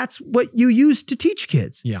 and that's what you used to teach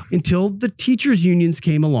kids. Yeah. Until the teachers' unions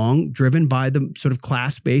came along, driven by the sort of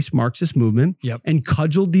class-based Marxist movement, and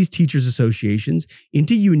cudgeled these teachers' associations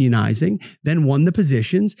into unionizing, then won the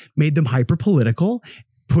positions, made them hyper-political,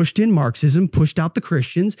 pushed in Marxism, pushed out the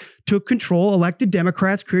Christians, took control, elected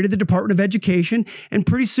Democrats, created the Department of Education, and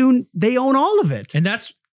pretty soon they own all of it. And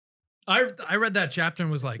that's, I read that chapter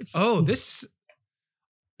and was like, oh, this...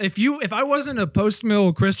 if I wasn't a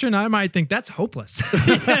post-mill Christian, I might think that's hopeless.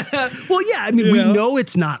 Well, yeah, I mean, we know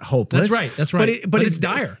it's not hopeless. That's right. But it's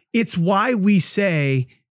dire. It's why we say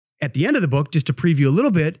at the end of the book, just to preview a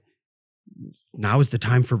little bit, now is the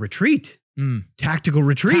time for retreat. Tactical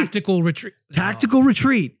retreat. Tactical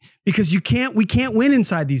retreat. Because we can't win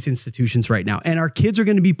inside these institutions right now. And our kids are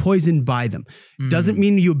going to be poisoned by them. Doesn't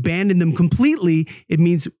mean you abandon them completely. It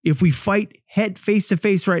means if we fight head face to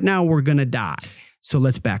face right now, we're going to die. So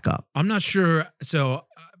let's back up. I'm not sure. So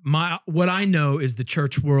what I know is the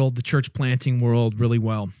church world, the church planting world really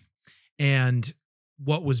well. And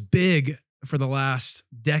what was big for the last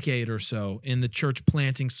decade or so in the church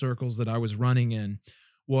planting circles that I was running in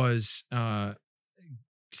was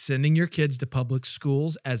sending your kids to public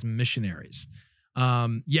schools as missionaries.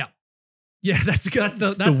 Yeah, that's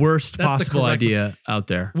the worst possible idea out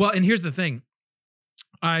there. Well, and here's the thing.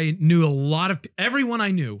 I knew everyone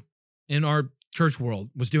I knew in our church world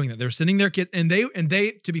was doing that. They were sending their kids, and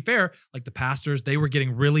they, to be fair, like the pastors, they were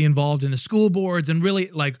getting really involved in the school boards and really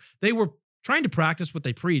like they were trying to practice what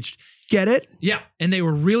they preached. Get it? Yeah. And they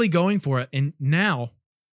were really going for it. And now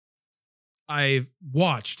I've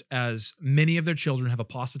watched as many of their children have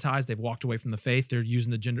apostatized. They've walked away from the faith. They're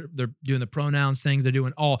using the gender, they're doing the pronouns things, they're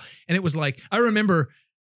doing all. And it was like, I remember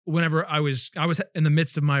whenever I was in the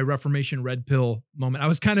midst of my Reformation red pill moment, I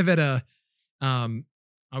was kind of at a,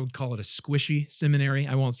 I would call it a squishy seminary.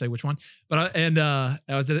 I won't say which one, but I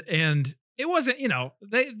was at, and it wasn't,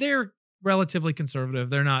 they're relatively conservative.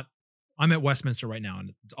 They're not. I'm at Westminster right now,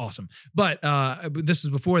 and it's awesome. But this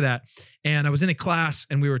was before that, and I was in a class,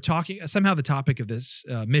 and we were talking. Somehow, the topic of this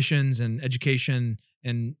missions and education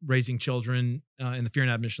and raising children in the fear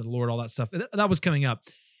and admonition of the Lord, all that stuff, that was coming up,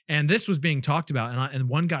 and this was being talked about. And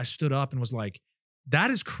one guy stood up and was like,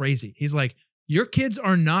 "That is crazy." He's like, "Your kids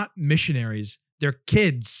are not missionaries. They're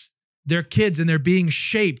kids. They're kids, and they're being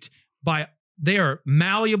shaped by." They are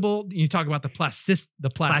malleable. You talk about the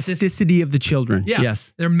plasticity of the children. Yeah.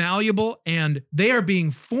 Yes. They're malleable and they are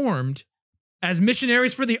being formed as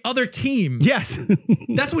missionaries for the other team. Yes.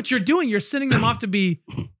 That's what you're doing. You're sending them off to be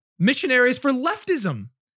missionaries for leftism.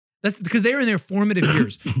 That's because they're in their formative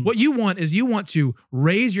years. What you want to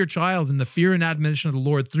raise your child in the fear and admonition of the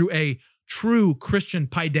Lord through a true Christian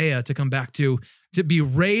paideia, to come back to be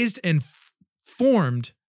raised and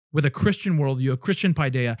formed with a Christian worldview, a Christian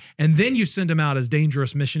paideia, and then you send them out as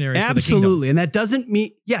dangerous missionaries for the kingdom. Absolutely. And that doesn't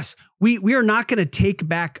mean, yes, we are not going to take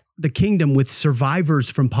back the kingdom with survivors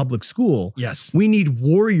from public school. Yes. We need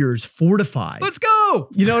warriors fortified. Let's go.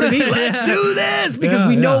 You know what I mean? Let's do this because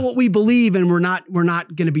we know what we believe and we're not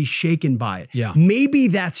going to be shaken by it. Yeah. Maybe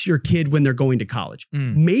that's your kid when they're going to college.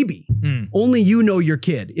 Maybe. Only you know your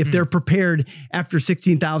kid. If they're prepared after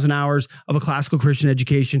 16,000 hours of a classical Christian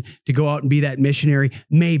education to go out and be that missionary,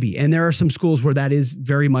 maybe. And there are some schools where that is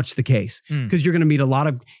very much the case because you're going to meet a lot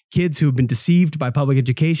of kids who have been deceived by public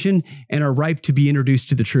education and are ripe to be introduced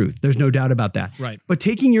to the truth. There's no doubt about that. Right. But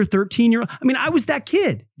taking your 13-year-old, I mean, I was that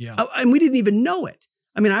kid. Yeah. And we didn't even know it.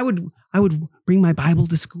 I mean, I would bring my Bible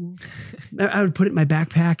to school. I would put it in my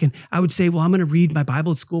backpack and I would say, well, I'm going to read my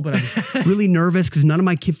Bible at school, but I was really nervous because none of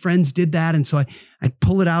my kid friends did that. And so I'd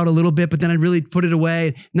pull it out a little bit, but then I'd really put it away.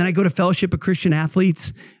 And then I'd go to Fellowship of Christian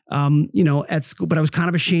Athletes, at school, but I was kind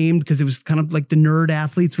of ashamed because it was kind of like the nerd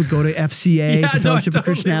athletes would go to FCA, Fellowship of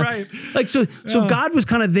Christian Athletes. Right. Like, so God was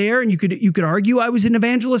kind of there and you could argue I was an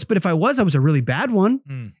evangelist, but if I was a really bad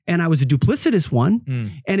one and I was a duplicitous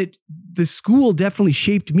one. And the school definitely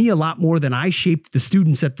shaped me a lot more than I shaped the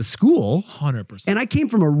students at the school. 100%. And I came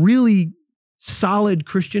from a really solid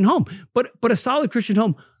Christian home, but a solid Christian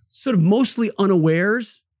home, sort of mostly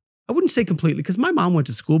unawares. I wouldn't say completely because my mom went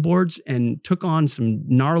to school boards and took on some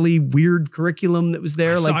gnarly, weird curriculum that was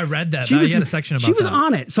there. So I read that. You had a section about that. She was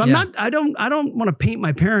on it. So I don't want to paint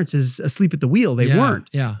my parents as asleep at the wheel. They weren't.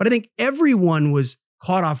 Yeah. But I think everyone was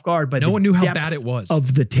caught off guard by no one knew how bad it was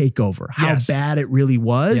of the takeover, how bad it really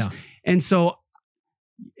was. Yeah. And so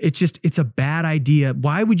it's a bad idea.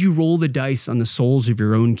 Why would you roll the dice on the souls of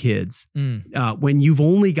your own kids when you've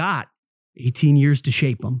only got 18 years to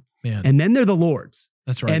shape them? Man. And then they're the Lord's.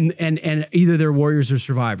 That's right. And either they're warriors or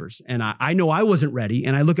survivors. And I know I wasn't ready.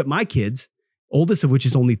 And I look at my kids, oldest of which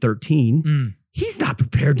is only 13. He's not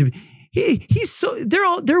prepared to be.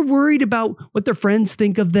 They're worried about what their friends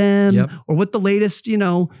think of them or what the latest,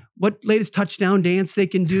 what latest touchdown dance they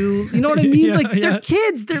can do. You know what I mean? They're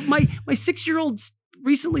kids. They're my 6-year-old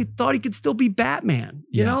recently thought he could still be Batman.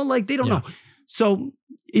 You know, like they don't know. So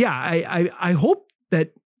I hope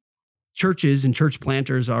that churches and church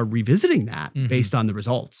planters are revisiting that based on the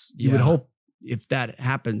results. You would hope if that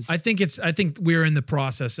happens. I think we're in the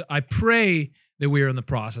process. I pray that we are in the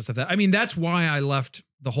process of that. I mean, that's why I left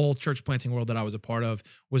the whole church planting world that I was a part of,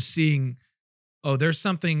 was seeing, oh, there's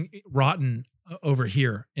something rotten over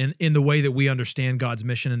here in the way that we understand God's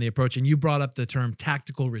mission and the approach. And you brought up the term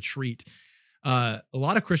tactical retreat. A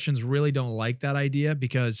lot of Christians really don't like that idea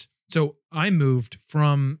because, so I moved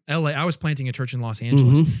from LA. I was planting a church in Los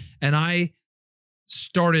Angeles, and I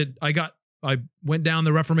went down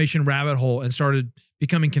the Reformation rabbit hole and started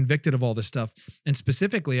becoming convicted of all this stuff. And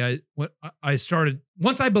specifically,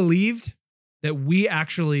 once I believed that we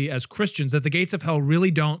actually, as Christians, that the gates of hell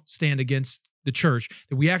really don't stand against the church,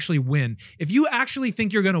 that we actually win. If you actually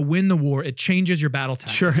think you're going to win the war, it changes your battle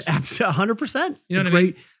tactics. Sure, 100%. You know what I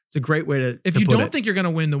mean? It's a great way to If you don't think you're going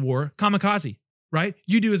to win the war, kamikaze, right?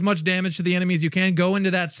 You do as much damage to the enemy as you can. Go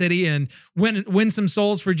into that city and win some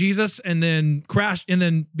souls for Jesus, and then crash, and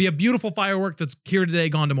then be a beautiful firework that's here today,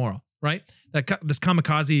 gone tomorrow, right? This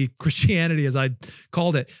kamikaze Christianity, as I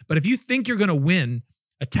called it. But if you think you're going to win,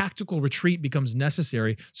 a tactical retreat becomes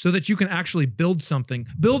necessary so that you can actually build something,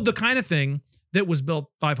 build the kind of thing that was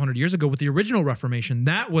built 500 years ago with the original Reformation.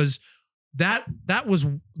 That was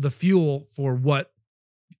the fuel for what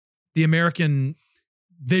the American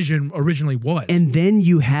vision originally was. And then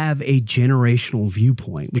you have a generational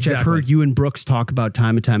viewpoint, which I've heard you and Brooks talk about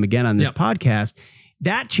time and time again on this podcast.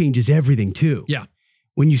 That changes everything too. Yeah.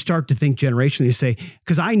 When you start to think generationally, you say,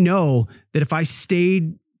 because I know that if I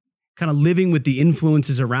stayed kind of living with the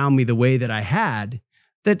influences around me the way that I had,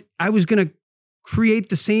 that I was going to create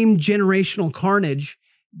the same generational carnage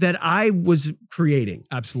that I was creating.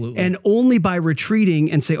 Absolutely. And only by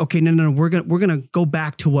retreating and say, okay, no, we're gonna go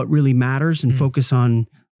back to what really matters and focus on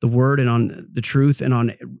the word and on the truth and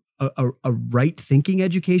on a right thinking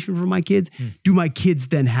education for my kids. Do my kids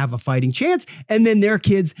then have a fighting chance? And then their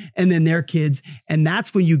kids, and then their kids. And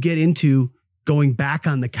that's when you get into going back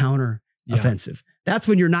on the counter offensive. That's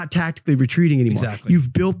when you're not tactically retreating anymore. Exactly.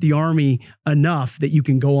 You've built the army enough that you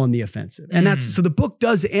can go on the offensive. And so the book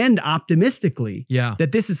does end optimistically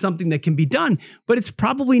that this is something that can be done, but it's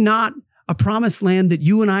probably not a promised land that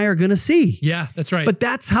you and I are going to see. Yeah, that's right. But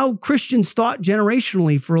that's how Christians thought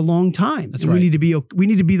generationally for a long time. That's and right. We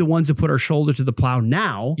need to be the ones that put our shoulder to the plow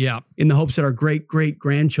now in the hopes that our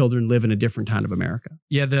great-great-grandchildren live in a different kind of America.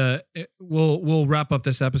 Yeah, we'll wrap up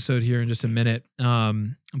this episode here in just a minute.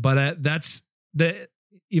 But that's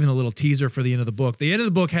even a little teaser for the end of the book. The end of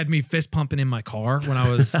the book had me fist pumping in my car when I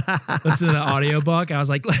was listening to the audiobook. I was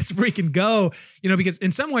like, let's freaking go. Because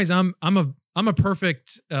in some ways I'm a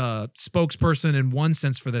perfect spokesperson in one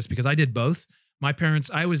sense for this, because I did both. My parents,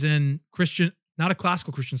 I was in Christian, not a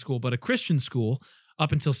classical Christian school, but a Christian school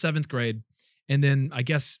up until 7th grade. And then I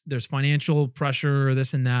guess there's financial pressure,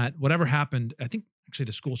 this and that, whatever happened. I think actually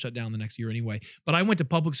the school shut down the next year anyway, but I went to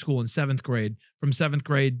public school in 7th grade, from 7th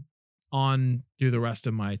grade on through the rest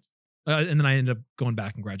of my, and then I ended up going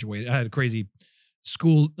back and graduated. I had a crazy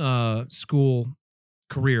school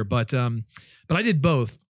career, but I did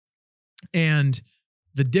both. And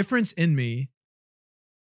the difference in me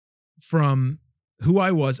from who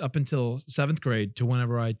I was up until 7th grade to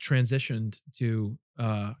whenever I transitioned to,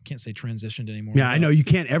 I can't say transitioned anymore. Yeah, I know. You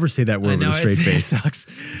can't ever say that word with a straight face. It sucks.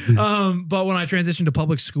 But when I transitioned to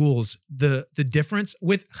public schools, the difference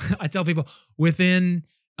I tell people within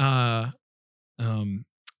probably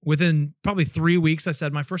 3 weeks, I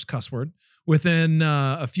said my first cuss word. Within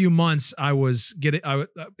a few months, I was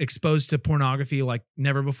exposed to pornography like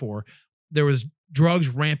never before. There was drugs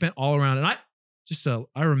rampant all around. And I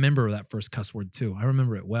remember that first cuss word too. I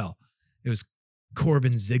remember it well. It was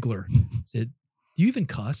Corbin Ziegler said, "Do you even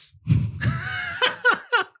cuss?"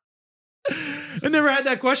 I never had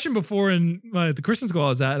that question before in the Christian school I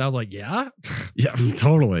was at. And I was like, yeah. Yeah,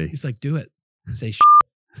 totally. He's like, do it. Say shit.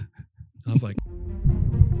 I was like,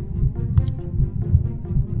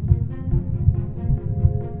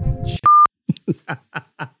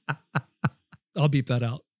 I'll beep that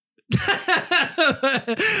out.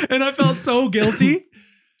 And I felt so guilty,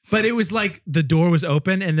 but it was like the door was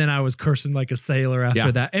open and then I was cursing like a sailor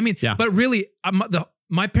after that. I mean, but really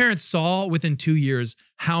my parents saw within 2 years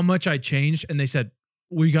how much I changed, and they said,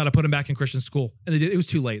 we got to put him back in Christian school. And they did. It was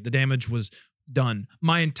too late. The damage was done.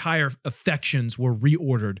 My entire affections were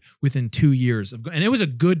reordered within 2 years and it was a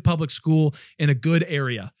good public school in a good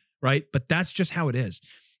area, right? But that's just how it is.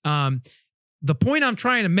 The point I'm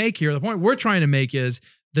trying to make here, the point we're trying to make is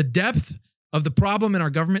the depth of the problem in our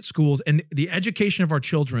government schools and the education of our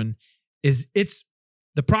children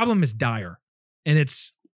the problem is dire, and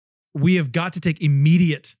we have got to take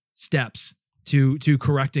immediate steps to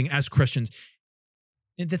correcting as Christians.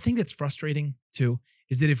 And the thing that's frustrating too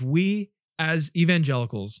is that if we as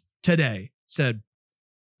evangelicals today said,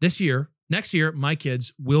 next year, my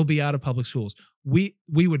kids will be out of public schools, we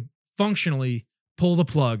would functionally pull the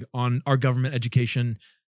plug on our government education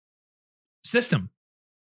system.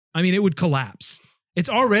 I mean, it would collapse. It's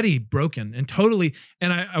already broken and totally.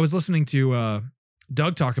 And I was listening to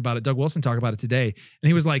Doug Wilson talk about it today. And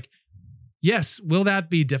he was like, yes, will that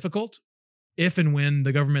be difficult if and when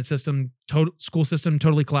the government system, school system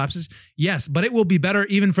totally collapses? Yes, but it will be better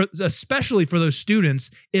especially for those students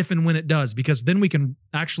if and when it does, because then we can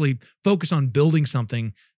actually focus on building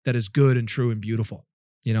something that is good and true and beautiful.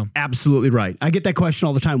 Absolutely right. I get that question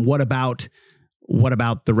all the time. What about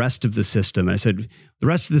the rest of the system? And I said, the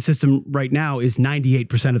rest of the system right now is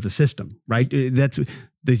 98% of the system, right? That's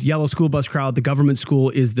the yellow school bus crowd. The government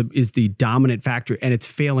school is the dominant factor, and it's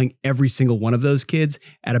failing every single one of those kids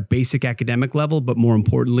at a basic academic level, but more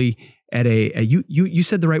importantly, at you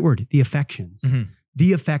said the right word, the affections. Mm-hmm.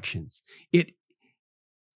 The affections.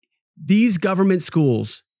 These government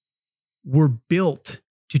schools were built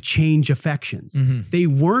to change affections. Mm-hmm. They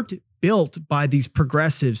weren't built by these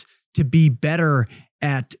progressives to be better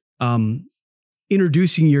at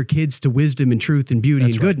introducing your kids to wisdom and truth and beauty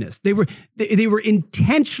and goodness. They were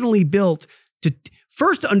intentionally built to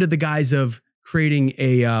first under the guise of creating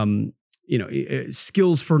a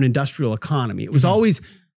skills for an industrial economy. It was always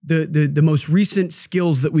the most recent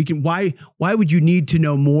skills that we can. Why would you need to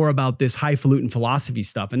know more about this highfalutin philosophy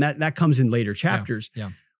stuff? And that comes in later chapters.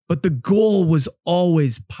 Yeah. But the goal was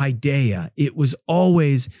always paideia. It was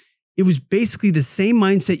basically the same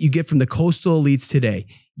mindset you get from the coastal elites today.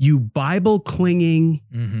 You Bible-clinging,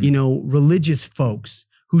 religious folks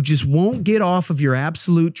who just won't get off of your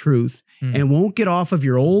absolute truth and won't get off of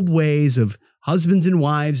your old ways of husbands and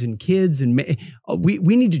wives and kids. And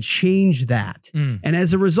we need to change that. And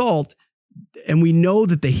as a result, and we know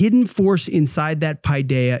that the hidden force inside that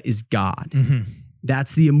paideia is God.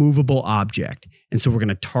 That's the immovable object. And so we're going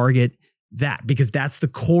to target that because that's the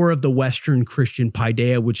core of the Western Christian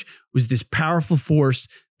paideia, which was this powerful force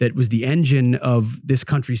that was the engine of this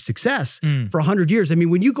country's success for 100 years. I mean,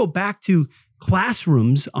 when you go back to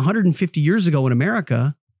classrooms 150 years ago in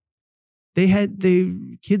America,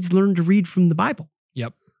 the kids learned to read from the Bible.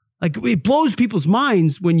 Yep. Like it blows people's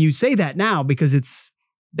minds when you say that now because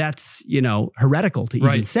that's heretical to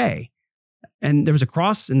even say. And there was a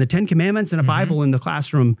cross and the 10 Commandments and a Bible in the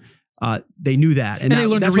classroom. They knew that. And they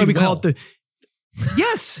learned that's to read why we call it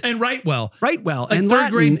yes. And write well. Write well. Like and third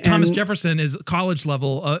Latin, grade Thomas Jefferson is college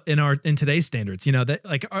level in today's standards. That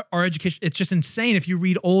like our education, it's just insane if you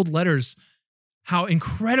read old letters, how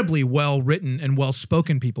incredibly well written and well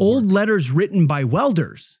spoken people Old were. letters written by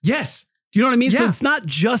welders. Yes. Do you know what I mean? Yeah. So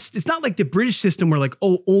it's not like the British system where like,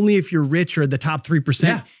 only if you're rich or the top 3%.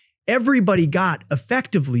 Yeah. Everybody got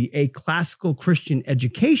effectively a classical Christian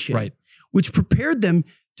education, which prepared them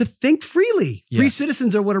to think freely. Free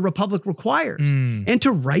citizens are what a republic requires. And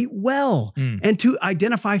to write well and to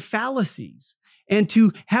identify fallacies and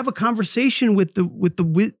to have a conversation with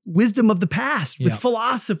the wisdom of the past, with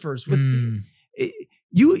philosophers.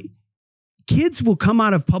 Kids will come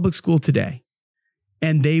out of public school today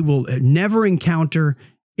and they will never encounter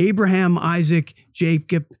Abraham, Isaac,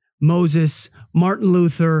 Jacob, Moses, Martin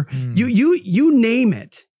Luther, you name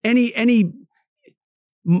it.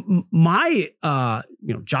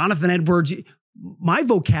 Jonathan Edwards, my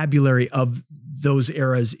vocabulary of those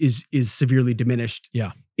eras is severely diminished.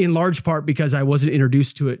 Yeah. In large part because I wasn't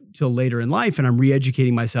introduced to it till later in life and I'm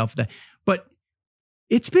re-educating myself. But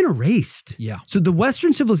it's been erased. Yeah. So the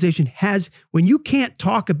Western civilization when you can't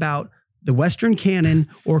talk about the Western canon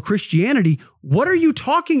or Christianity, what are you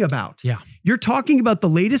talking about? Yeah. You're talking about the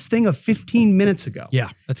latest thing of 15 minutes ago. Yeah,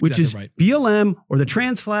 that's exactly right. Which is BLM or the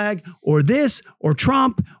trans flag or this or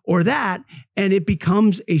Trump or that. And it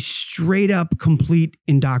becomes a straight up complete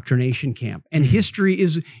indoctrination camp. And history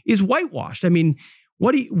is whitewashed. I mean,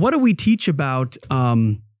 what do we teach about,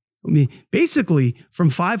 basically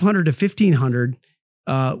from 500 to 1500,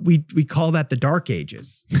 we call that the Dark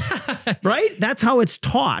Ages, right? That's how it's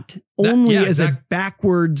taught. Only as a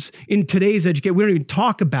backwards in today's education. We don't even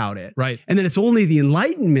talk about it, right? And then it's only the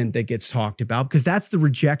Enlightenment that gets talked about because that's the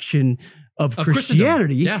rejection of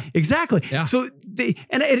Christianity. Yeah, exactly. Yeah. So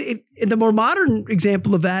the more modern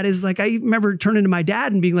example of that is like I remember turning to my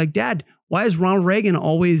dad and being like, "Dad, why is Ronald Reagan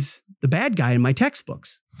always the bad guy in my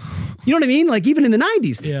textbooks?" You know what I mean? Like even in the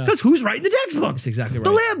 90s, because who's writing the textbooks? That's exactly right.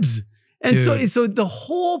 The libs. And so the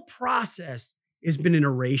whole process has been an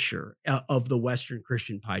erasure of the Western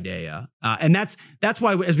Christian paideia. And that's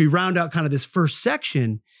why as we round out kind of this first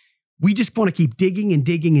section, we just want to keep digging and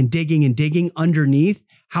digging and digging and digging underneath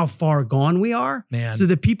how far gone we are. Man. So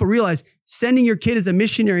that people realize sending your kid as a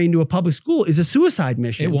missionary into a public school is a suicide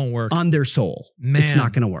mission. It won't work. On their soul. Man. It's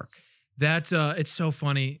not going to work. That it's so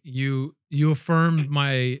funny. You affirmed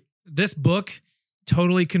this book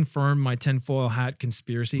totally confirmed my tinfoil hat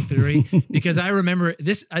conspiracy theory because I remember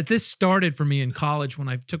this started for me in college when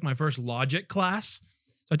I took my first logic class.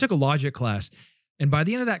 So I took a logic class, and by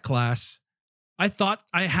the end of that class, I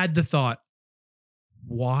had the thought,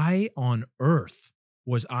 why on earth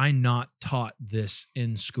was I not taught this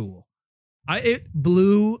in school? It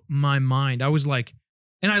blew my mind. I was like,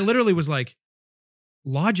 and I literally was like,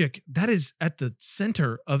 logic, that is at the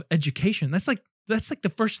center of education. That's like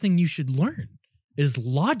the first thing you should learn is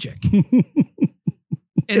logic.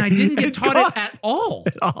 And I didn't get taught it at all.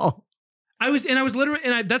 At all. I was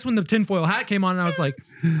literally, that's when the tinfoil hat came on, and I was like,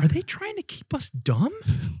 are they trying to keep us dumb?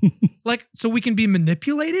 Like, so we can be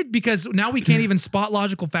manipulated? Because now we can't even spot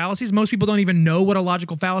logical fallacies. Most people don't even know what a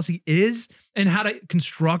logical fallacy is and how to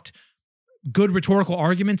construct good rhetorical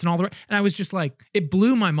arguments and all the rest. And I was just like, it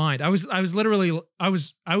blew my mind. I was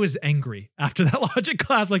angry after that logic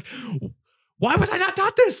class. Like, why was I not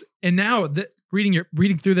taught this? And now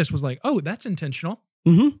reading through this was like, oh, that's intentional.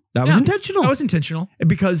 Mm-hmm. That was intentional. That was intentional.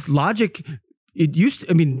 Because logic,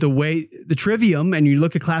 the trivium, and you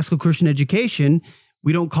look at classical Christian education,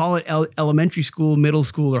 we don't call it elementary school, middle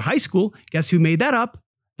school, or high school. Guess who made that up?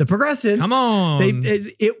 The progressives. Come on.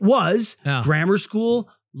 It was grammar school,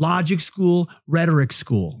 logic school, rhetoric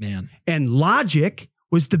school. Man. And logic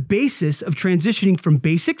was the basis of transitioning from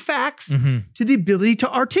basic facts to the ability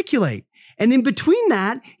to articulate. And in between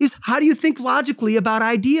that is, how do you think logically about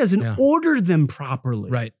ideas and order them properly?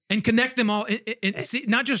 Right. And connect them all,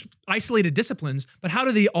 not just isolated disciplines, but how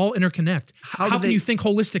do they all interconnect? How can you think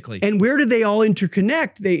holistically? And where do they all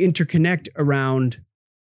interconnect? They interconnect around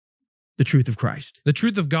the truth of Christ. The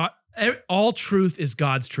truth of God. All truth is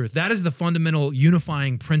God's truth. That is the fundamental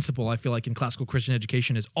unifying principle, I feel like, in classical Christian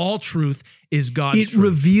education is all truth is God's truth. It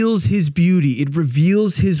reveals his beauty. It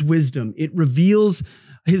reveals his wisdom. It reveals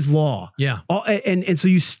his law. Yeah. And so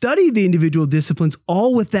you study the individual disciplines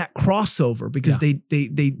all with that crossover because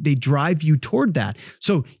they drive you toward that.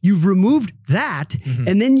 So you've removed that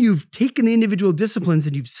and then you've taken the individual disciplines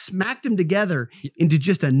and you've smacked them together into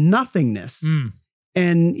just a nothingness.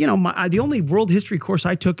 And, the only world history course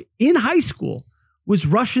I took in high school was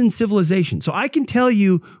Russian civilization. So I can tell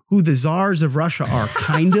you who the czars of Russia are,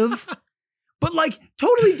 kind of, but like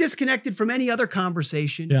totally disconnected from any other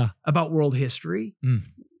conversation about world history.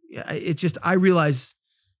 It's just, I realize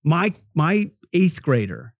my 8th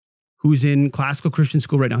grader who's in classical Christian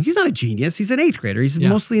school right now, he's not a genius. He's an 8th grader. He's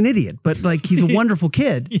mostly an idiot, but like he's a wonderful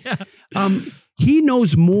kid. He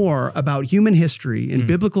knows more about human history and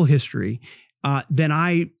biblical history than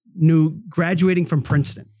I knew graduating from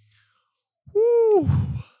Princeton. Ooh.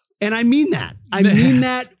 And I mean that. I mean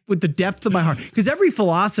that with the depth of my heart. Because every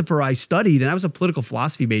philosopher I studied, and I was a political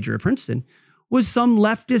philosophy major at Princeton, was some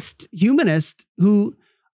leftist humanist who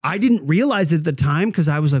I didn't realize it at the time because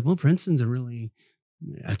I was like, well, Princeton's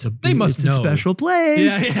it's a special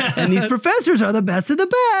place. And these professors are the best of the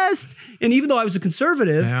best. And even though I was a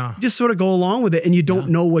conservative, you just sort of go along with it and you don't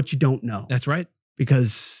know what you don't know. That's right.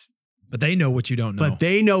 But they know what you don't know. But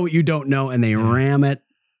they know what you don't know, and they ram it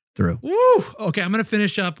through. Woo! Okay, I'm going to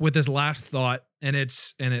finish up with this last thought, and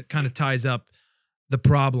it kind of ties up the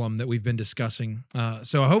problem that we've been discussing.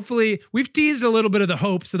 So hopefully, we've teased a little bit of the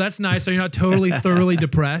hope, so that's nice. So you're not totally thoroughly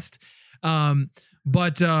depressed.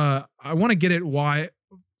 But I want to get at why,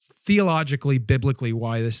 theologically, biblically,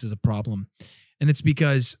 why this is a problem, and it's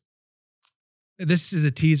because this is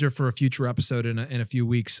a teaser for a future episode in a few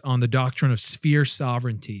weeks on the doctrine of sphere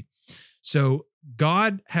sovereignty. So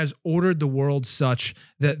God has ordered the world such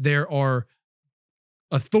that there are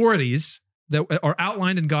authorities that are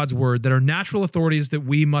outlined in God's word that are natural authorities that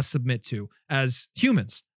we must submit to as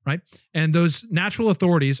humans, right? And those natural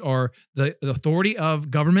authorities are the authority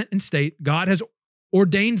of government and state. God has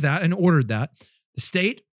ordained that and ordered that. The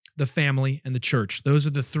state, the family, and the church. Those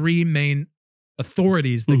are the 3 main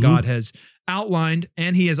authorities that God has outlined,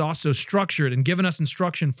 and he has also structured and given us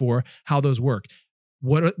instruction for how those work.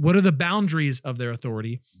 What are the boundaries of their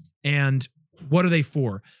authority, and what are they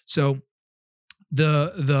for? So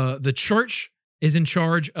the church is in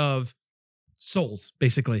charge of souls,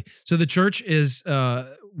 basically. So the church is,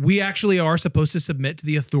 we actually are supposed to submit to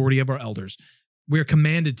the authority of our elders. We're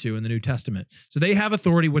commanded to in the New Testament. So they have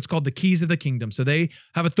authority, what's called the keys of the kingdom. So they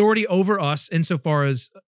have authority over us insofar as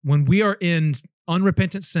when we are in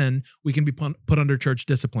unrepentant sin, we can be put under church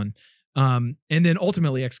discipline. And then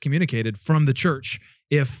ultimately excommunicated from the church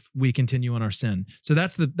if we continue in our sin. So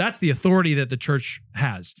that's the authority that the church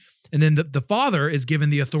has. And then the father is given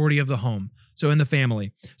the authority of the home. So in the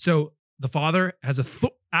family. So the father has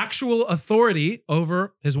actual authority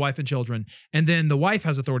over his wife and children. And then the wife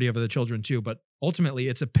has authority over the children too. But ultimately,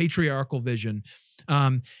 it's a patriarchal vision.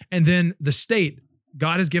 And then the state,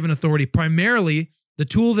 God has given authority. Primarily, the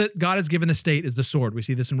tool that God has given the state is the sword. We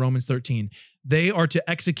see this in Romans 13. They are to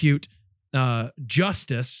execute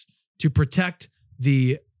justice to protect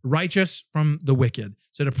the righteous from the wicked.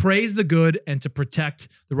 So to praise the good and to protect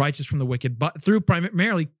the righteous from the wicked, but through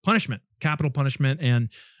primarily punishment, capital punishment and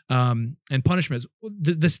punishments.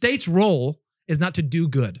 The state's role is not to do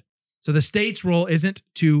good. So the state's role isn't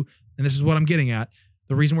to, and this is what I'm getting at,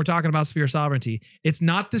 the reason we're talking about sphere sovereignty, it's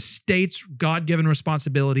not the state's God-given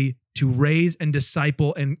responsibility to raise and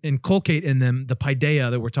disciple and inculcate in them the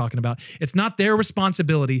paideia that we're talking about. It's not their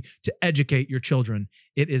responsibility to educate your children.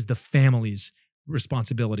 It is the family's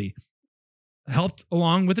responsibility. Helped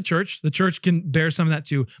along with the church. The church can bear some of that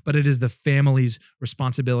too, but it is the family's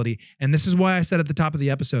responsibility. And this is why I said at the top of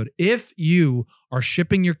the episode, if you are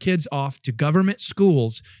shipping your kids off to government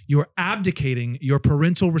schools, you're abdicating your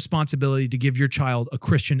parental responsibility to give your child a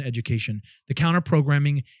Christian education. The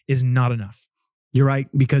counter-programming is not enough. You're right,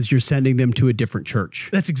 because you're sending them to a different church.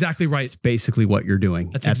 That's exactly right. It's basically what you're doing.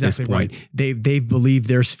 That's at exactly this point. right. They've believed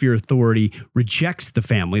their sphere authority rejects the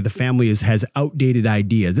family. The family has outdated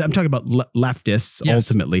ideas. I'm talking about leftists, yes,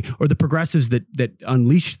 ultimately, or the progressives that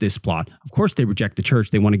unleashed this plot. Of course, they reject the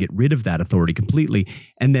church. They want to get rid of that authority completely.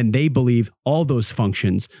 And then they believe all those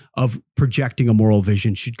functions of projecting a moral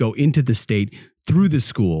vision should go into the state through the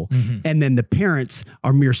school. Mm-hmm. And then the parents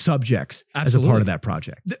are mere subjects as a part of that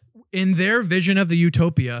project. In their vision of the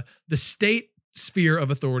utopia, the state sphere of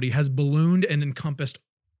authority has ballooned and encompassed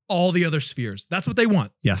all the other spheres. That's what they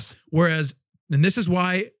want. Yes. Whereas, and this is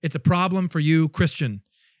why it's a problem for you, Christian,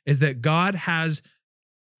 is that God has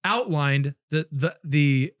outlined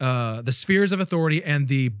the spheres of authority and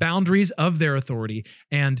the boundaries of their authority.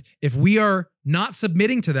 And if we are not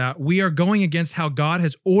submitting to that, we are going against how God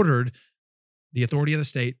has ordered the authority of the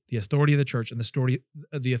state, the authority of the church, and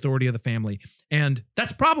the authority of the family. And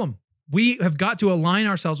that's a problem. We have got to align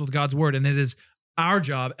ourselves with God's word, and it is our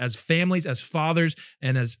job as families, as fathers,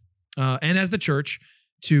 and as the church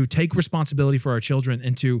to take responsibility for our children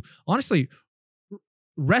and to honestly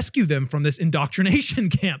rescue them from this indoctrination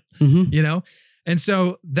camp, you know? And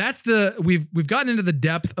so we've gotten into the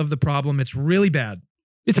depth of the problem. It's really bad.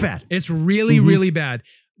 It's bad. It's really, really bad.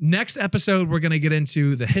 Next episode, we're going to get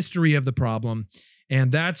into the history of the problem,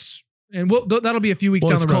 and that'll be a few weeks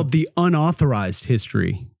down the road. It's called the unauthorized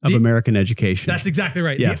history of American education. That's exactly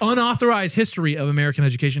right. Yes. The unauthorized history of American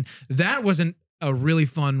education. That wasn't a really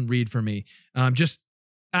fun read for me. Just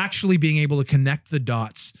actually being able to connect the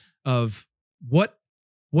dots of what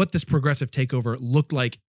this progressive takeover looked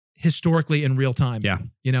like historically in real time. Yeah.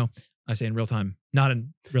 You know, I say in real time, not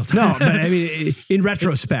in real time. No, but I mean, in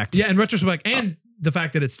retrospect. In retrospect. And the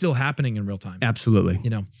fact that it's still happening in real time. Absolutely.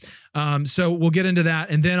 You know, so we'll get into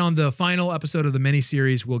that. And then on the final episode of the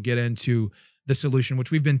mini-series, we'll get into the solution,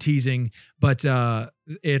 which we've been teasing, but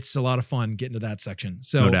it's a lot of fun getting to that section.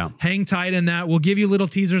 So no doubt. Hang tight in that. We'll give you little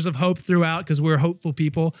teasers of hope throughout because we're hopeful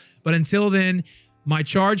people. But until then, my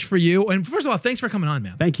charge for you, and first of all, thanks for coming on,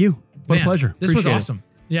 man. Thank you. What a pleasure. This was awesome.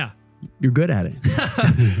 Yeah. You're good at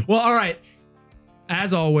it. Well, all right.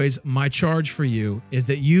 As always, my charge for you is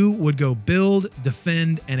that you would go build,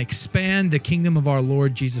 defend, and expand the kingdom of our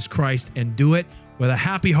Lord Jesus Christ and do it with a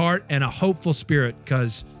happy heart and a hopeful spirit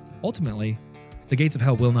because ultimately, the gates of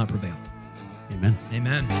hell will not prevail. Amen.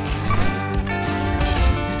 Amen.